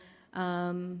email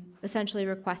essentially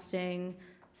requesting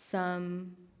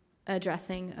some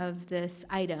addressing of this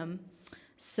item.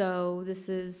 So this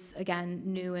is, again,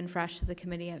 new and fresh to the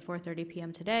committee at 4:30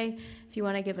 p.m. today. If you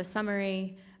want to give a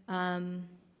summary, go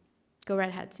right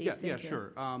ahead, Steve. Yeah, Thank you.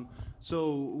 sure.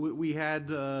 So we had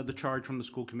the charge from the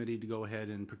school committee to go ahead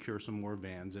and procure some more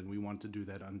vans, and we wanted to do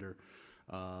that under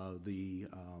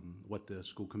what the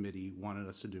school committee wanted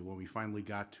us to do. When we finally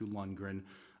got to Lundgren,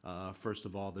 first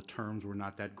of all, the terms were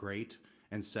not that great,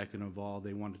 and second of all,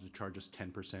 they wanted to charge us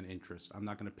 10% interest. I'm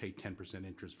not going to pay 10%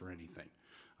 interest for anything.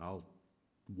 I'll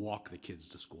walk the kids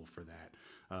to school for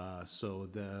that. So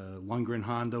the Lundgren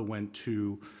Honda went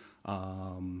to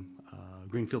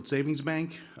Greenfield Savings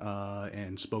Bank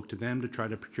and spoke to them to try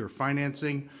to procure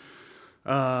financing.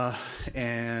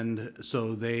 And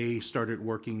so they started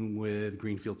working with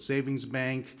Greenfield Savings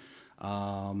Bank.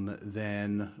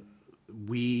 Then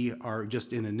we are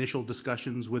just in initial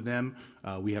discussions with them.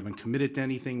 We haven't committed to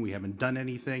anything. We haven't done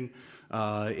anything.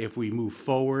 If we move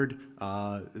forward,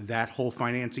 that whole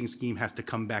financing scheme has to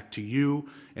come back to you,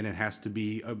 and it has to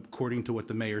be according to what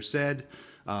the mayor said.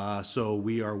 So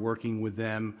we are working with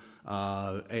them.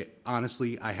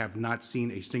 Honestly, I have not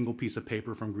seen a single piece of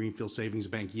paper from Greenfield Savings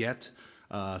Bank yet.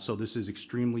 So this is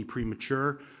extremely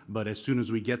premature, but as soon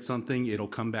as we get something, it'll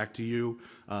come back to you.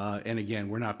 And again,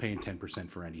 we're not paying 10%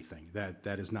 for anything.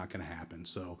 That is not going to happen.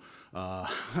 So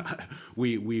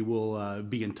we will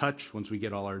be in touch. Once we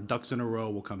get all our ducks in a row,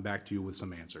 we'll come back to you with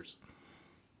some answers.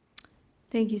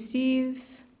 Thank you,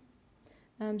 Steve.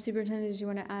 Superintendent, did you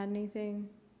want to add anything?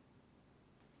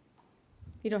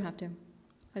 You don't have to.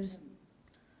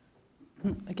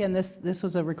 Again, this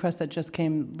was a request that just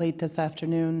came late this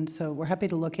afternoon, so we're happy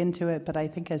to look into it, but I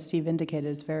think, as Steve indicated,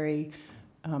 it's very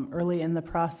early in the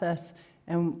process,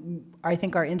 and I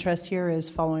think our interest here is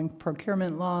following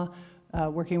procurement law,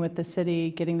 working with the city,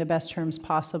 getting the best terms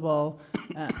possible.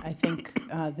 I think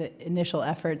the initial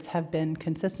efforts have been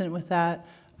consistent with that.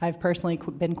 I've personally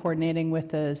been coordinating with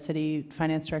the city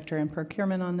finance director and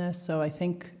procurement on this, so I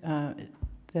think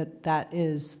that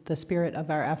is the spirit of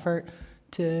our effort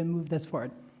to move this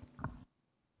forward.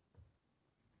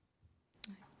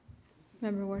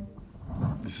 Member Ward.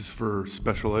 This is for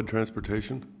special ed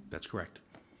transportation? That's correct.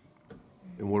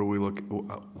 And what are we looking,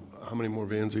 how many more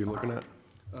vans are you looking at?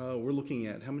 We're looking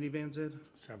at, how many vans, Ed?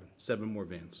 7. 7 more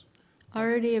vans.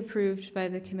 Already approved by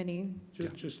the committee.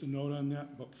 Just a note on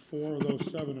that, but 4 of those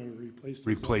 7 are replaced.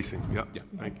 Replacing, yep. Yeah.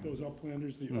 Like those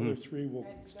Uplanders, the other 3 will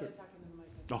start.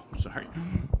 Oh, sorry.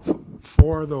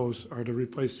 4 of those are to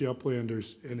replace the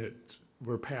Uplanders, and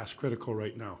we're past critical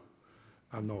right now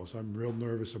on those. I'm real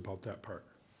nervous about that part.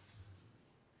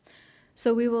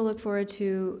 So we will look forward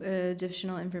to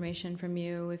additional information from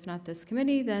you, if not this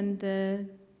committee, then the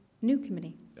new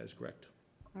committee. That is correct.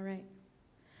 All right.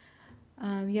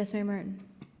 Yes, Mayor Martin.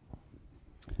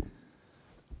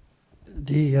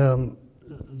 The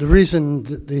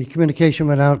reason the communication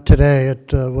went out today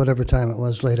at whatever time it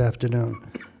was, late afternoon,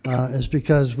 is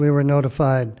because we were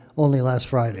notified only last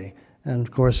Friday. And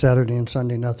of course, Saturday and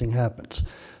Sunday, nothing happens.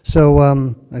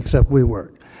 So, except we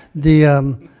work.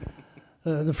 The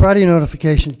Friday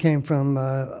notification came from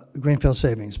Greenfield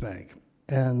Savings Bank.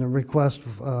 And the request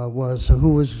was who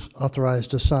was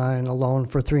authorized to sign a loan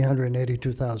for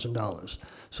 $382,000.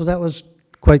 So that was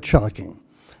quite shocking.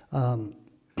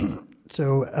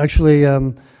 So actually,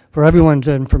 for everyone's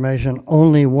information,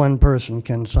 only one person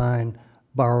can sign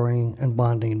borrowing and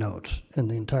bonding notes in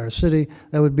the entire city.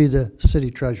 That would be the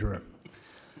city treasurer.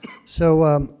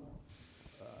 So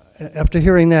after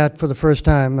hearing that for the first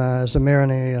time as the mayor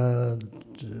and a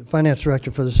finance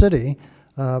director for the city,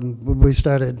 we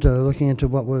started looking into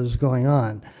what was going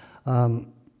on.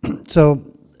 So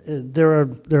there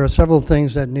are several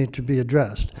things that need to be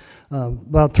addressed.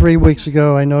 About 3 weeks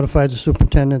ago, I notified the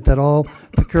superintendent that all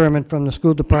procurement from the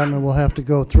school department will have to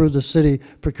go through the city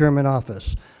procurement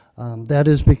office. That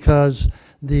is because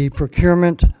the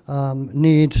procurement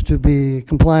needs to be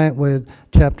compliant with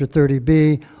Chapter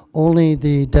 30B. Only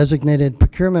the designated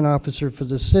procurement officer for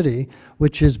the city,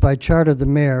 which is by charter the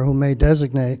mayor who may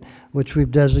designate, which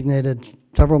we've designated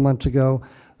several months ago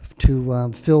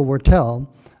to Phil Wortell.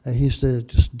 He's the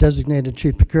designated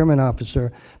chief procurement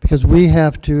officer, because we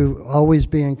have to always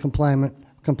be in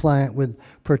compliant with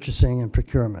purchasing and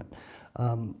procurement.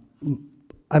 I'm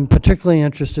particularly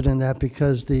interested in that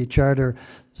because the charter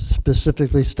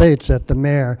specifically states that the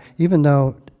mayor, even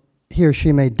though he or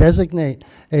she may designate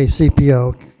a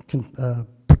CPO,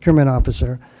 procurement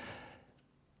officer,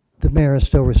 the mayor is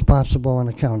still responsible and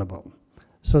accountable.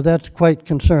 So that's quite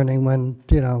concerning when,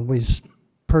 you know, we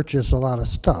purchase a lot of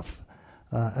stuff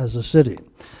as a city.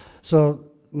 So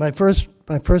my first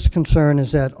concern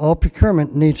is that all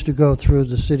procurement needs to go through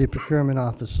the city procurement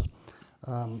office.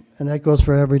 And that goes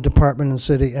for every department in the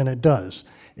city, and it does.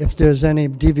 If there's any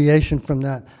deviation from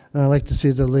that, then I'd like to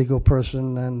see the legal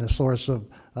person and the source of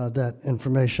that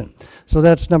information. So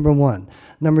that's number one.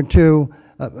 Number two,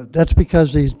 that's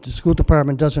because the school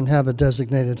department doesn't have a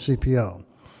designated CPO.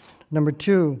 Number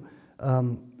two,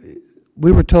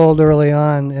 we were told early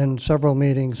on in several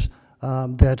meetings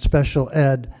that special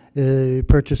ed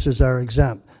purchases are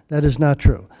exempt. That is not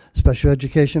true. Special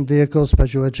education vehicles,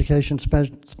 special education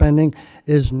spending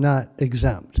is not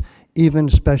exempt. Even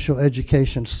special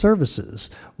education services,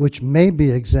 which may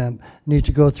be exempt, need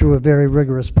to go through a very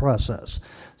rigorous process.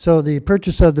 So the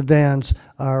purchase of the vans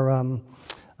are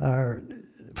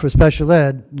for special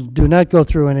ed, do not go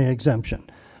through any exemption.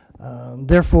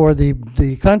 Therefore,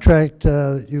 the contract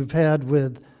you've had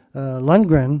with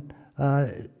Lundgren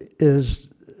violates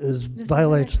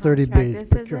 30B.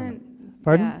 This isn't.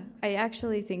 Pardon? Yeah, I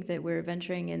actually think that we're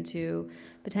venturing into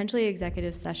potentially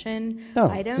executive session No,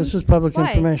 items. this is public Why?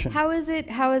 information. How is it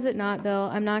not, Bill?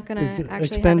 I'm not going to actually have an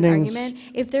expending- argument.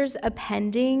 If there's a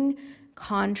pending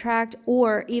contract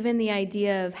or even the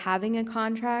idea of having a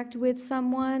contract with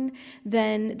someone,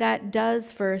 then that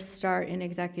does first start in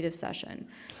executive session.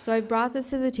 So I brought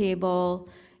this to the table,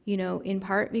 you know, in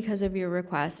part because of your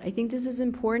request. I think this is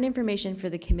important information for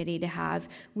the committee to have.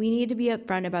 We need to be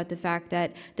upfront about the fact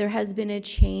that there has been a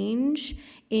change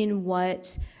in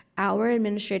what our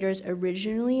administrators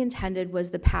originally intended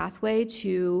was the pathway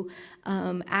to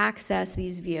access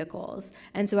these vehicles.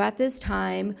 And so at this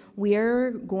time,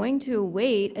 we're going to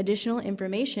await additional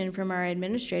information from our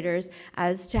administrators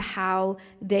as to how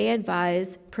they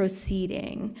advise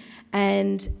proceeding.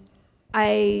 And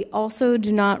I also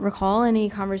do not recall any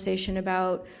conversation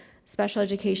about special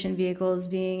education vehicles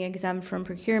being exempt from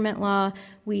procurement law.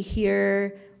 We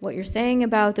hear what you're saying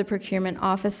about the procurement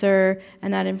officer,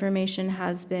 and that information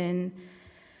has been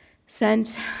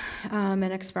sent and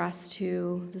expressed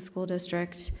to the school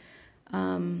district.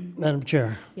 Madam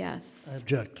Chair. Yes. I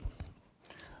object.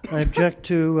 I object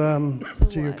to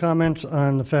your comments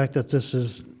on the fact that this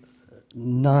is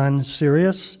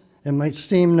non-serious. It might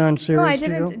seem non-serious to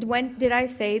you. No, I didn't. When did I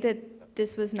say that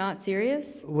this was not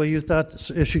serious? Well, you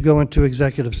thought it should go into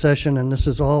executive session, and this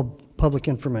is all public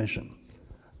information.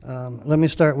 Let me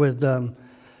start with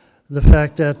the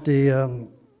fact that the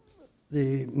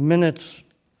minutes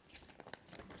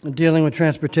dealing with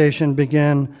transportation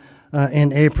began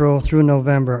in April through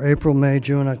November. April, May,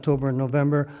 June, October, and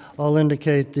November all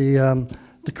indicate the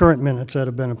current minutes that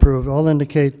have been approved, all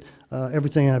indicate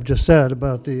everything I've just said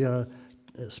about the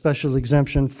special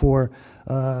exemption for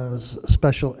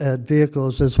special ed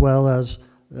vehicles, as well as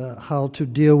how to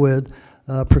deal with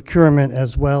procurement,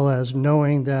 as well as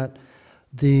knowing that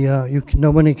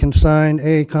nobody can sign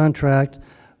a contract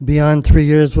beyond 3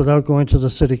 years without going to the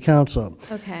city council.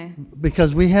 Okay.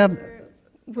 Because we have...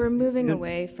 We're moving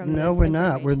away from No, this we're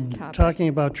not. We're information topic. talking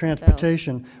about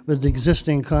transportation with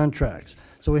existing contracts.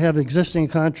 So we have existing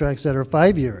contracts that are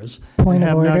 5 years Point and of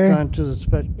have not order. gone to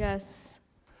the Yes,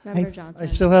 Member Johnson. I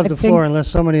still have the floor unless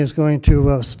somebody is going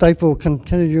to stifle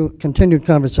continued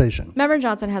conversation. Member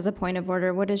Johnson has a point of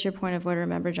order. What is your point of order,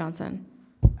 Member Johnson?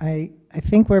 I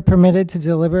think we're permitted to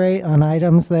deliberate on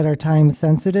items that are time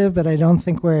sensitive, but I don't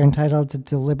think we're entitled to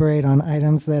deliberate on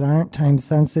items that aren't time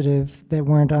sensitive, that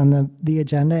weren't on the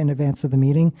agenda in advance of the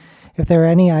meeting. If there are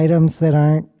any items that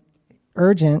aren't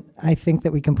urgent, I think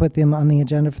that we can put them on the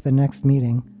agenda for the next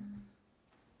meeting.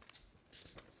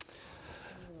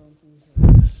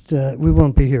 We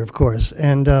won't be here, of course,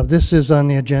 and this is on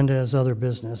the agenda as other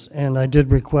business, and I did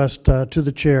request to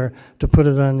the chair to put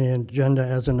it on the agenda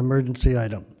as an emergency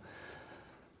item.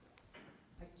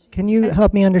 Can you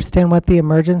help me understand what the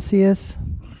emergency is?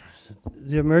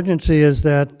 The emergency is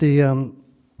that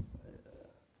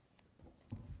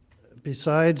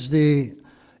besides the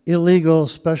illegal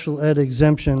special ed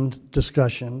exemption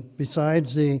discussion,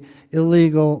 besides the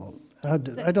illegal, I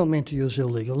don't mean to use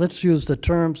illegal, let's use the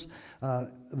terms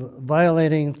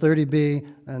violating 30B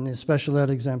and the special ed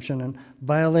exemption and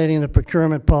violating the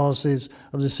procurement policies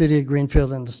of the city of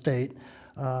Greenfield and the state.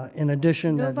 In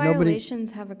addition, No that nobody...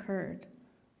 violations have occurred.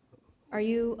 Are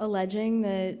you alleging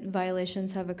that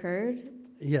violations have occurred?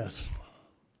 Yes.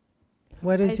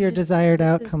 What is I your just- desired this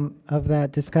is- outcome of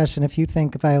that discussion? If you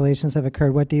think violations have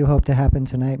occurred, what do you hope to happen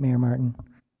tonight, Mayor Martin?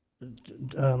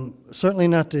 Certainly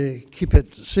not to keep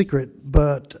it secret,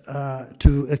 but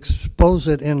to expose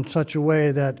it in such a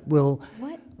way that will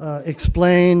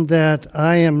explain that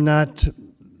I am not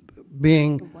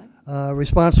being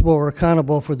responsible or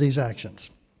accountable for these actions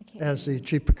as the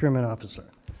chief procurement officer.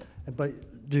 But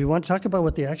do you want to talk about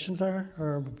what the actions are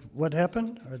or what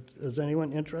happened? Or is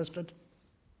anyone interested?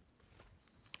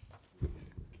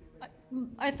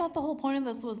 I thought the whole point of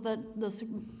this was that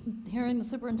hearing the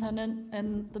superintendent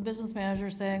and the business manager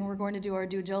saying we're going to do our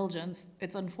due diligence.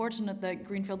 It's unfortunate that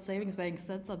Greenfield Savings Bank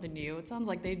said something to you. It sounds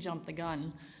like they jumped the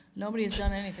gun. Nobody's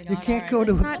done anything on You can't our go end.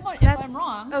 to... If I'm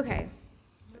wrong. Okay.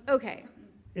 Okay.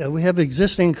 Yeah, we have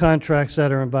existing contracts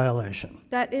that are in violation.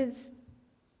 That is,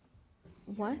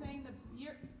 what?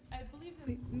 I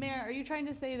believe, Mayor, are you trying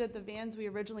to say that the vans we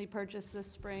originally purchased this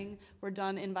spring were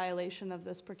done in violation of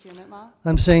this procurement law?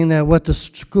 I'm saying that what the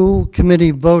school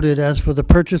committee voted as for the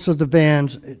purchase of the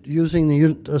vans using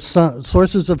the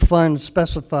sources of funds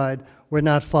specified were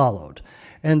not followed,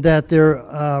 and that there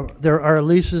are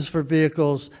leases for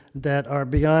vehicles that are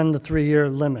beyond the 3-year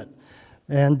limit,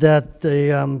 and that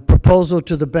the proposal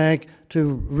to the bank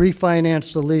to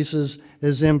refinance the leases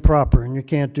is improper, and you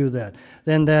can't do that.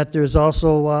 Then that there's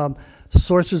also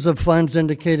sources of funds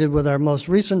indicated with our most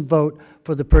recent vote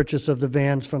for the purchase of the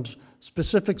vans from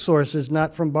specific sources,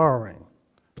 not from borrowing.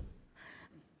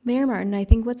 Mayor Martin, I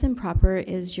think what's improper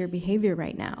is your behavior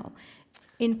right now.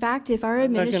 In fact, if our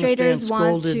I'm not gonna administrators stand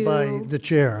want scolded to... by the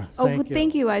chair. Oh, Thank you.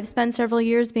 thank you. I've spent several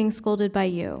years being scolded by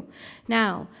you.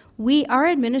 Now, our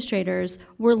administrators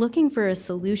were looking for a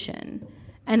solution,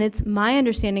 and it's my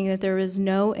understanding that there was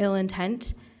no ill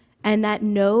intent and that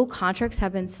no contracts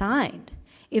have been signed.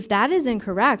 If that is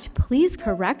incorrect, please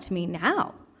correct me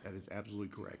now. That is absolutely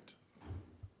correct.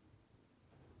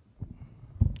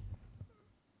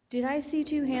 Did I see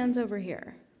 2 hands over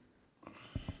here?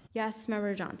 Yes,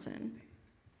 Member Johnson.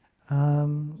 A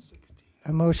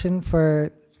motion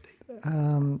for,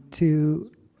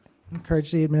 to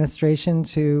encourage the administration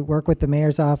to work with the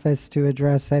mayor's office to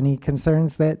address any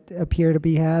concerns that appear to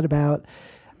be had about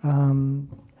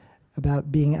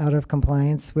being out of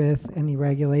compliance with any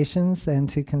regulations, and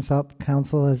to consult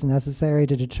council as necessary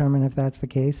to determine if that's the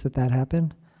case, that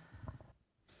happened.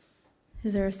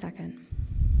 Is there a second?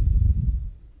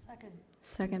 Second.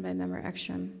 Second by Member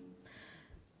Ekstrom.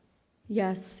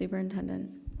 Yes,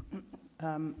 Superintendent.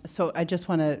 So I just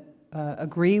want to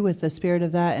agree with the spirit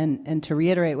of that and to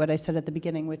reiterate what I said at the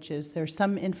beginning, which is there's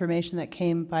some information that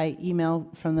came by email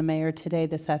from the mayor today,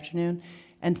 this afternoon,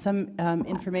 and some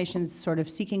information sort of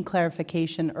seeking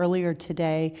clarification earlier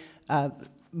today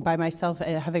by myself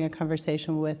having a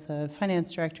conversation with the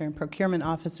finance director and procurement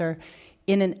officer.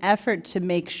 In an effort to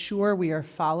make sure we are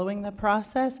following the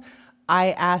process,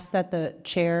 I asked that the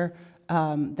chair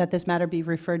that this matter be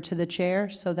referred to the chair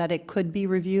so that it could be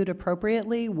reviewed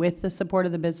appropriately with the support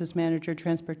of the business manager,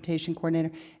 transportation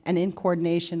coordinator, and in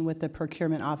coordination with the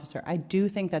procurement officer. I do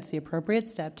think that's the appropriate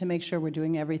step to make sure we're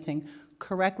doing everything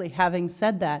correctly. Having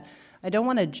said that, I don't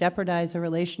want to jeopardize a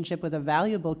relationship with a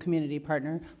valuable community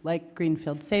partner like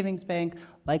Greenfield Savings Bank,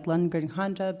 like Lundgren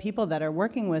Honda, people that are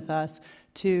working with us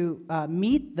to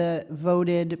meet the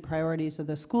voted priorities of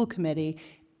the school committee,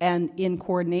 and in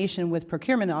coordination with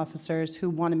procurement officers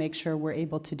who want to make sure we're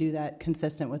able to do that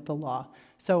consistent with the law.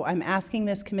 So I'm asking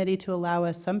this committee to allow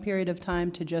us some period of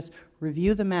time to just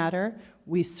review the matter.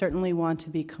 We certainly want to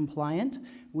be compliant.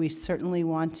 We certainly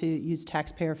want to use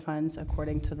taxpayer funds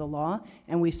according to the law.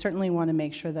 And we certainly want to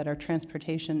make sure that our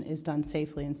transportation is done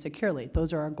safely and securely.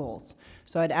 Those are our goals.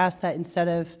 So I'd ask that instead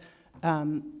of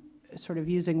sort of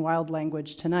using wild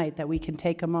language tonight, that we can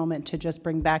take a moment to just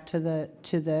bring back to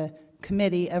the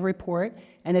committee a report,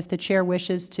 and if the chair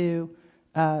wishes to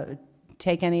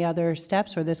take any other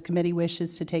steps, or this committee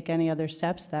wishes to take any other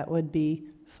steps, that would be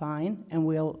fine, and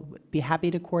we'll be happy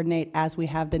to coordinate, as we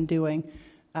have been doing,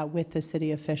 with the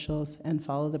city officials and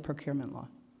follow the procurement law.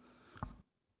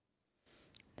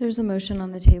 There's a motion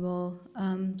on the table.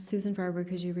 Susan Farber,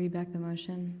 could you read back the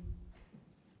motion?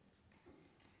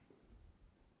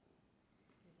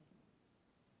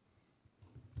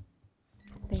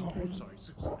 Thank you. I'm sorry,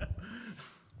 Susan.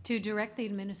 To direct the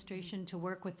administration to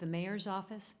work with the mayor's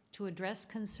office to address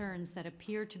concerns that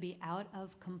appear to be out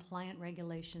of compliant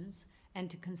regulations and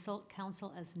to consult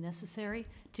counsel as necessary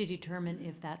to determine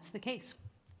if that's the case.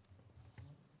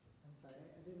 I'm sorry,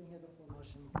 I didn't hear the full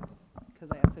motion. Because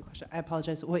I asked the question, I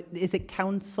apologize. What, is it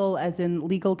counsel as in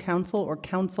legal counsel, or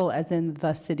counsel as in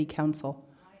the city council?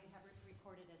 I have it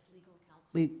recorded as legal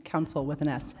counsel. Council with an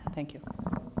S. Thank you.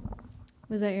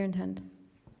 Was that your intent?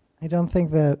 I don't think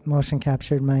the motion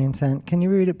captured my intent. Can you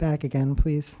read it back again,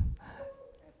 please?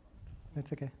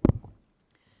 That's okay.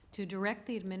 To direct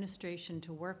the administration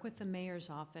to work with the mayor's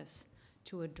office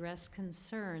to address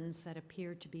concerns that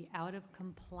appear to be out of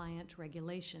compliant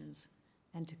regulations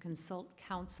and to consult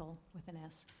counsel with an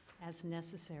S as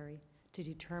necessary to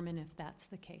determine if that's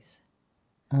the case.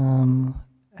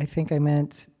 I think I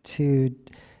meant to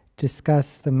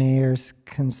discuss the mayor's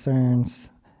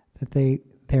concerns that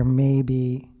there may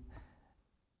be.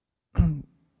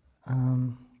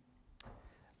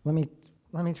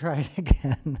 Let me try it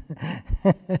again.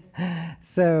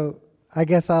 So I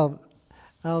guess I'll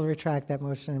retract that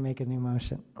motion and make a new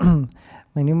motion.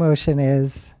 My new motion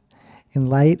is, in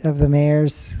light of the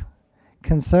mayor's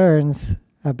concerns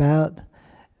about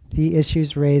the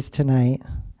issues raised tonight,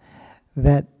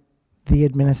 that the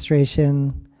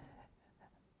administration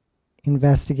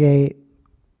investigate,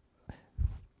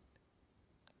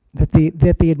 that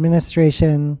the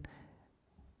administration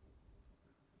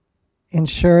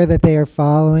ensure that they are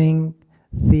following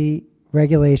the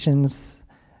regulations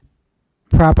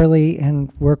properly and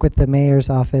work with the mayor's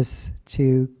office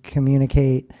to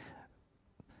communicate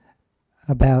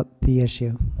about the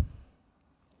issue.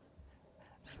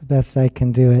 It's the best I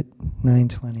can do at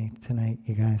 9:20 tonight,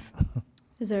 you guys.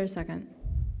 Is there a second?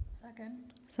 Second.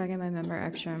 Second by Member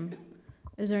Ekstrom.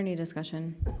 Is there any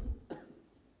discussion?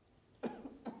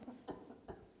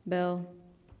 Bill?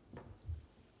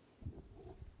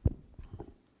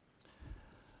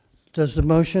 Does the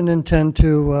motion intend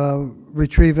to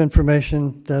retrieve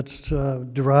information that's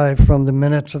derived from the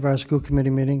minutes of our school committee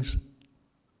meetings?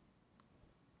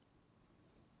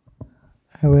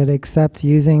 I would accept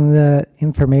using the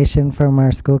information from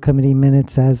our school committee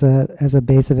minutes as a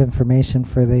base of information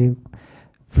for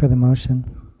the motion.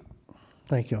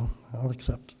 Thank you. I'll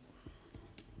accept.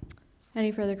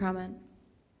 Any further comment?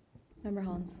 Member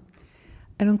Hollins?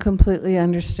 I don't completely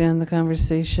understand the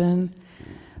conversation,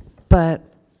 but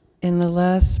in the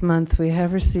last month, we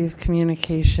have received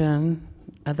communication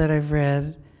that I've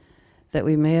read that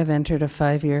we may have entered a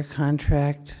 5-year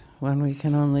contract when we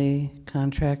can only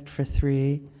contract for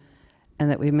 3,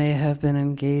 and that we may have been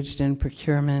engaged in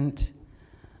procurement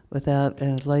without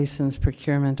a licensed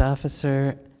procurement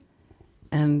officer.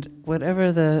 And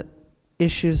whatever the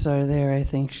issues are there, I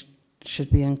think should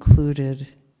be included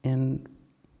in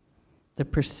the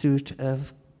pursuit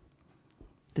of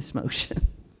this motion.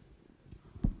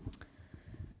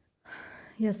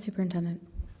 Yes, Superintendent.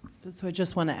 So I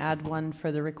just want to add one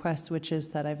for the request, which is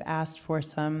that I've asked for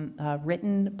some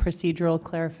written procedural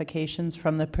clarifications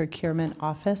from the procurement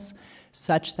office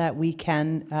such that we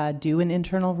can do an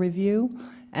internal review.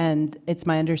 And it's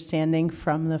my understanding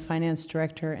from the finance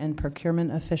director and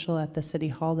procurement official at the City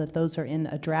Hall that those are in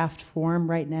a draft form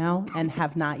right now and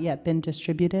have not yet been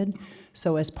distributed.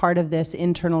 So as part of this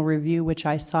internal review, which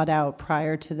I sought out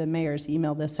prior to the mayor's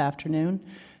email this afternoon,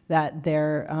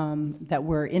 that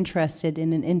we're interested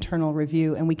in an internal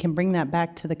review, and we can bring that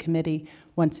back to the committee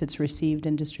once it's received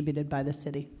and distributed by the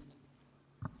city.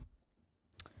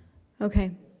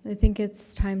 Okay, I think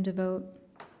it's time to vote.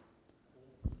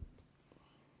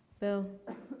 Bill?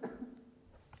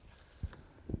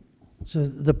 So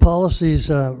the policies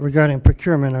regarding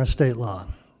procurement are state law.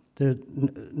 There's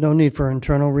no need for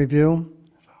internal review.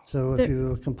 So if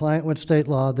you're compliant with state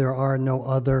law, there are no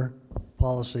other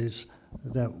policies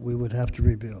that we would have to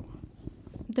review.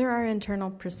 There are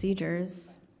internal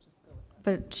procedures,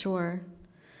 but sure.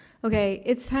 Okay,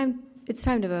 it's time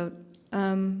to vote.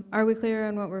 Are we clear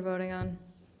on what we're voting on?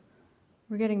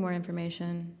 We're getting more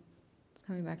information. It's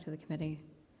coming back to the committee.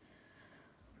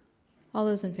 All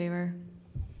those in favor?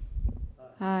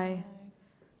 Aye.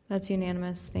 That's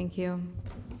unanimous. Thank you.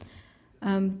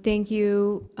 Thank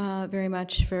you very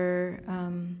much for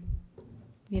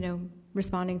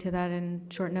responding to that in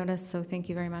short notice, so thank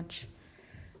you very much.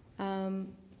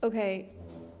 Okay,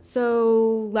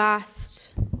 so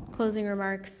last closing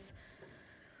remarks.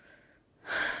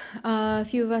 A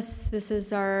few of us, this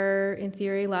is our, in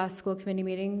theory, last school committee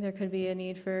meeting. There could be a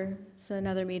need for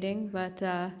another meeting, but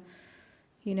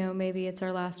you know, maybe it's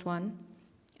our last one.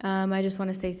 I just want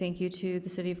to say thank you to the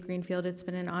city of Greenfield. It's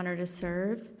been an honor to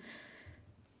serve.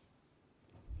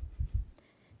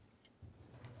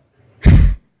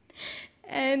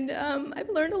 And I've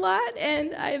learned a lot,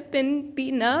 and I've been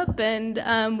beaten up,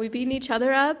 and we've beaten each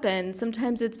other up, and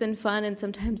sometimes it's been fun, and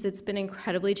sometimes it's been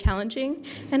incredibly challenging.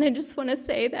 And I just want to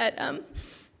say that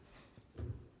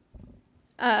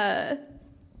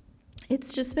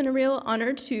it's just been a real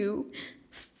honor to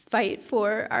fight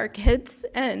for our kids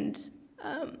and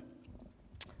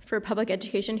for public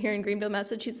education here in Greenfield,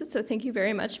 Massachusetts. So thank you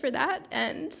very much for that.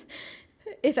 And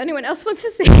if anyone else wants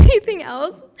to say anything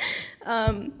else,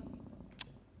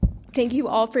 thank you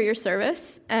all for your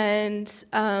service and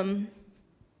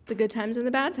the good times and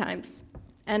the bad times.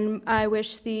 And I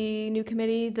wish the new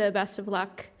committee the best of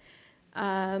luck.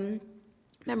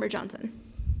 Member Johnson.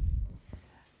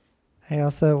 I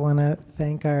also want to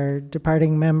thank our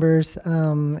departing members,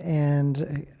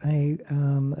 and I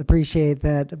appreciate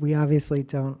that we obviously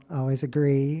don't always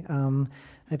agree.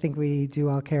 I think we do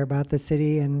all care about the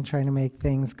city and trying to make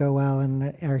things go well,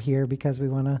 and are here because we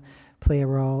want to play a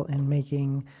role in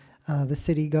making the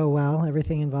city go well,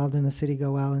 everything involved in the city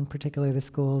go well, in particular the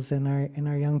schools and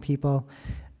our young people.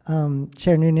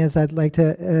 Chair Nunez, I'd like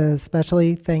to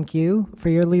especially thank you for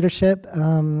your leadership.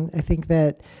 I think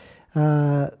that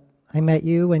I met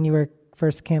you when you were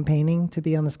first campaigning to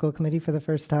be on the school committee for the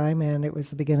first time, and it was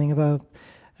the beginning of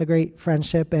a great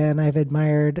friendship, and I've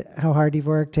admired how hard you've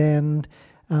worked and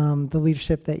the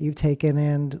leadership that you've taken,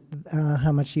 and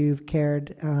how much you've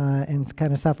cared and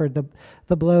kind of suffered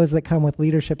the blows that come with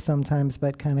leadership sometimes,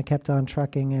 but kind of kept on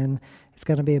trucking. And it's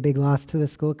going to be a big loss to the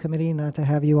school committee not to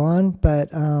have you on,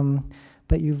 but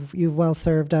you've well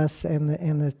served us and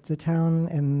the town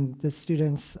and the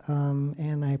students,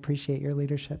 and I appreciate your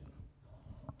leadership.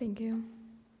 Thank you.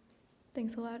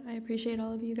 Thanks a lot. I appreciate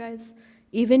all of you guys.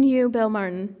 Even you, Bill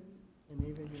Martin. And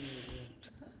even you,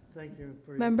 thank you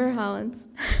for Member Hollins.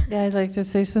 Yeah, I'd like to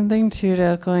say something to the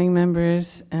outgoing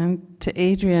members, and to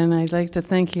Adrian, I'd like to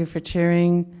thank you for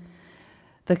chairing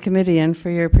the committee and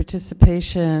for your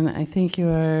participation. I think you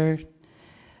are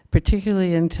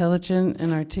particularly intelligent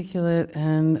and articulate,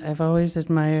 and I've always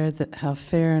admired how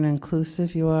fair and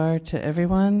inclusive you are to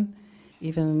everyone,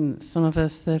 even some of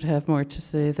us that have more to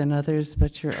say than others,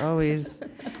 but you're always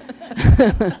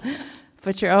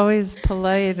but you're always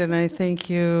polite, and I think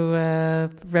you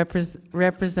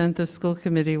represent the school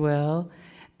committee well.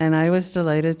 And I was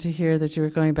delighted to hear that you were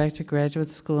going back to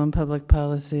graduate school in public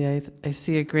policy. I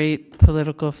see a great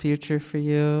political future for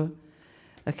you,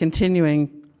 a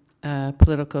continuing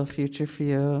political future for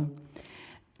you.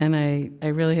 And I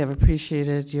really have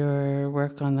appreciated your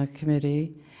work on the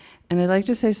committee. And I'd like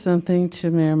to say something to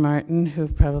Mayor Martin, who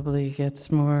probably gets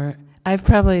more. I've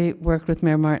probably worked with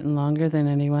Mayor Martin longer than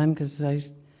anyone, because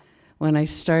when I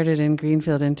started in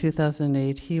Greenfield in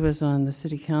 2008, he was on the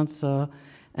city council.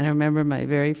 And I remember my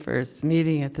very first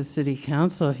meeting at the city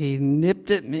council, he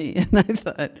nipped at me, and I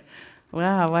thought,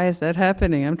 wow, why is that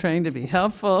happening? I'm trying to be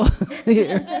helpful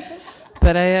here.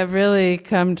 But I have really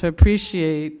come to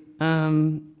appreciate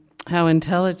how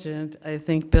intelligent I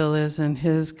think Bill is and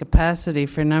his capacity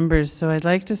for numbers. So I'd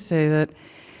like to say that,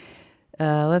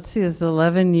 let's see, it's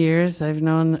 11 years I've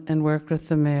known and worked with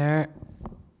the mayor.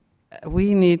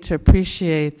 We need to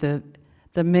appreciate that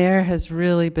the mayor has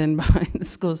really been behind the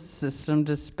school system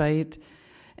despite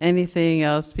anything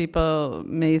else people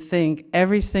may think.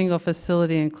 Every single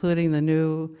facility, including the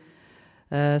new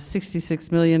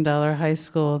 $66 million high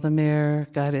school, the mayor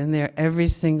got in there. Every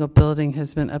single building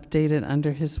has been updated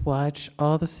under his watch.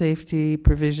 All the safety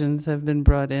provisions have been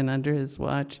brought in under his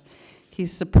watch. He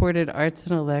supported arts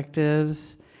and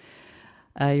electives.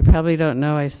 You probably don't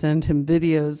know, I send him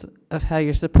videos of how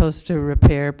you're supposed to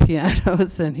repair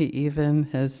pianos, and he even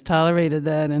has tolerated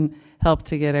that and helped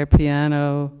to get our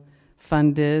piano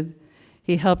funded.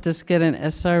 He helped us get an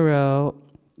SRO.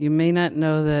 You may not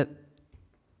know that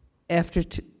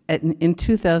in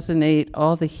 2008,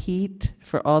 all the heat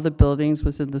for all the buildings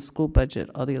was in the school budget.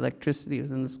 All the electricity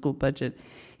was in the school budget.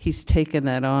 He's taken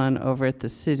that on over at the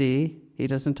city. He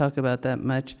doesn't talk about that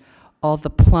much. All the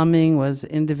plumbing was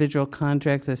individual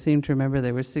contracts. I seem to remember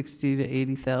they were 60 to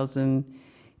 80,000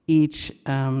 each.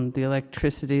 The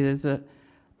electricity, there's a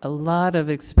lot of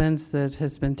expense that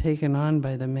has been taken on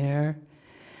by the mayor.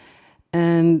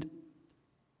 And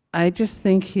I just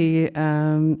think he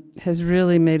has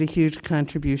really made a huge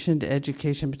contribution to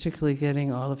education, particularly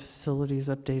getting all the facilities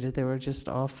updated. They were just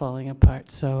all falling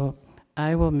apart. So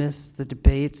I will miss the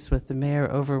debates with the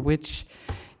mayor over which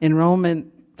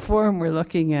enrollment form we're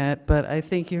looking at, but I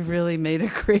think you've really made a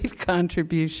great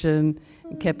contribution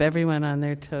and kept everyone on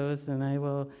their toes, and I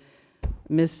will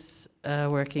miss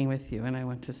working with you, and I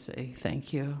want to say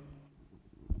thank you.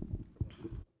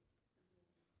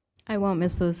 I won't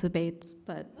miss those debates,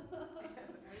 but.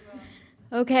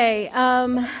 Okay,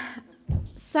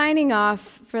 signing off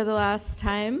for the last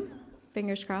time,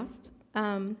 fingers crossed.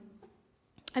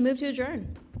 I move to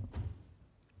adjourn.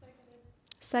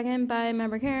 Second by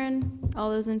Member Karen. All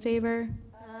those in favor?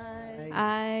 Aye.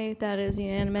 Aye, that is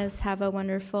unanimous. Have a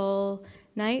wonderful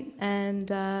night and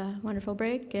wonderful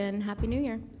break, and Happy New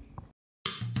Year.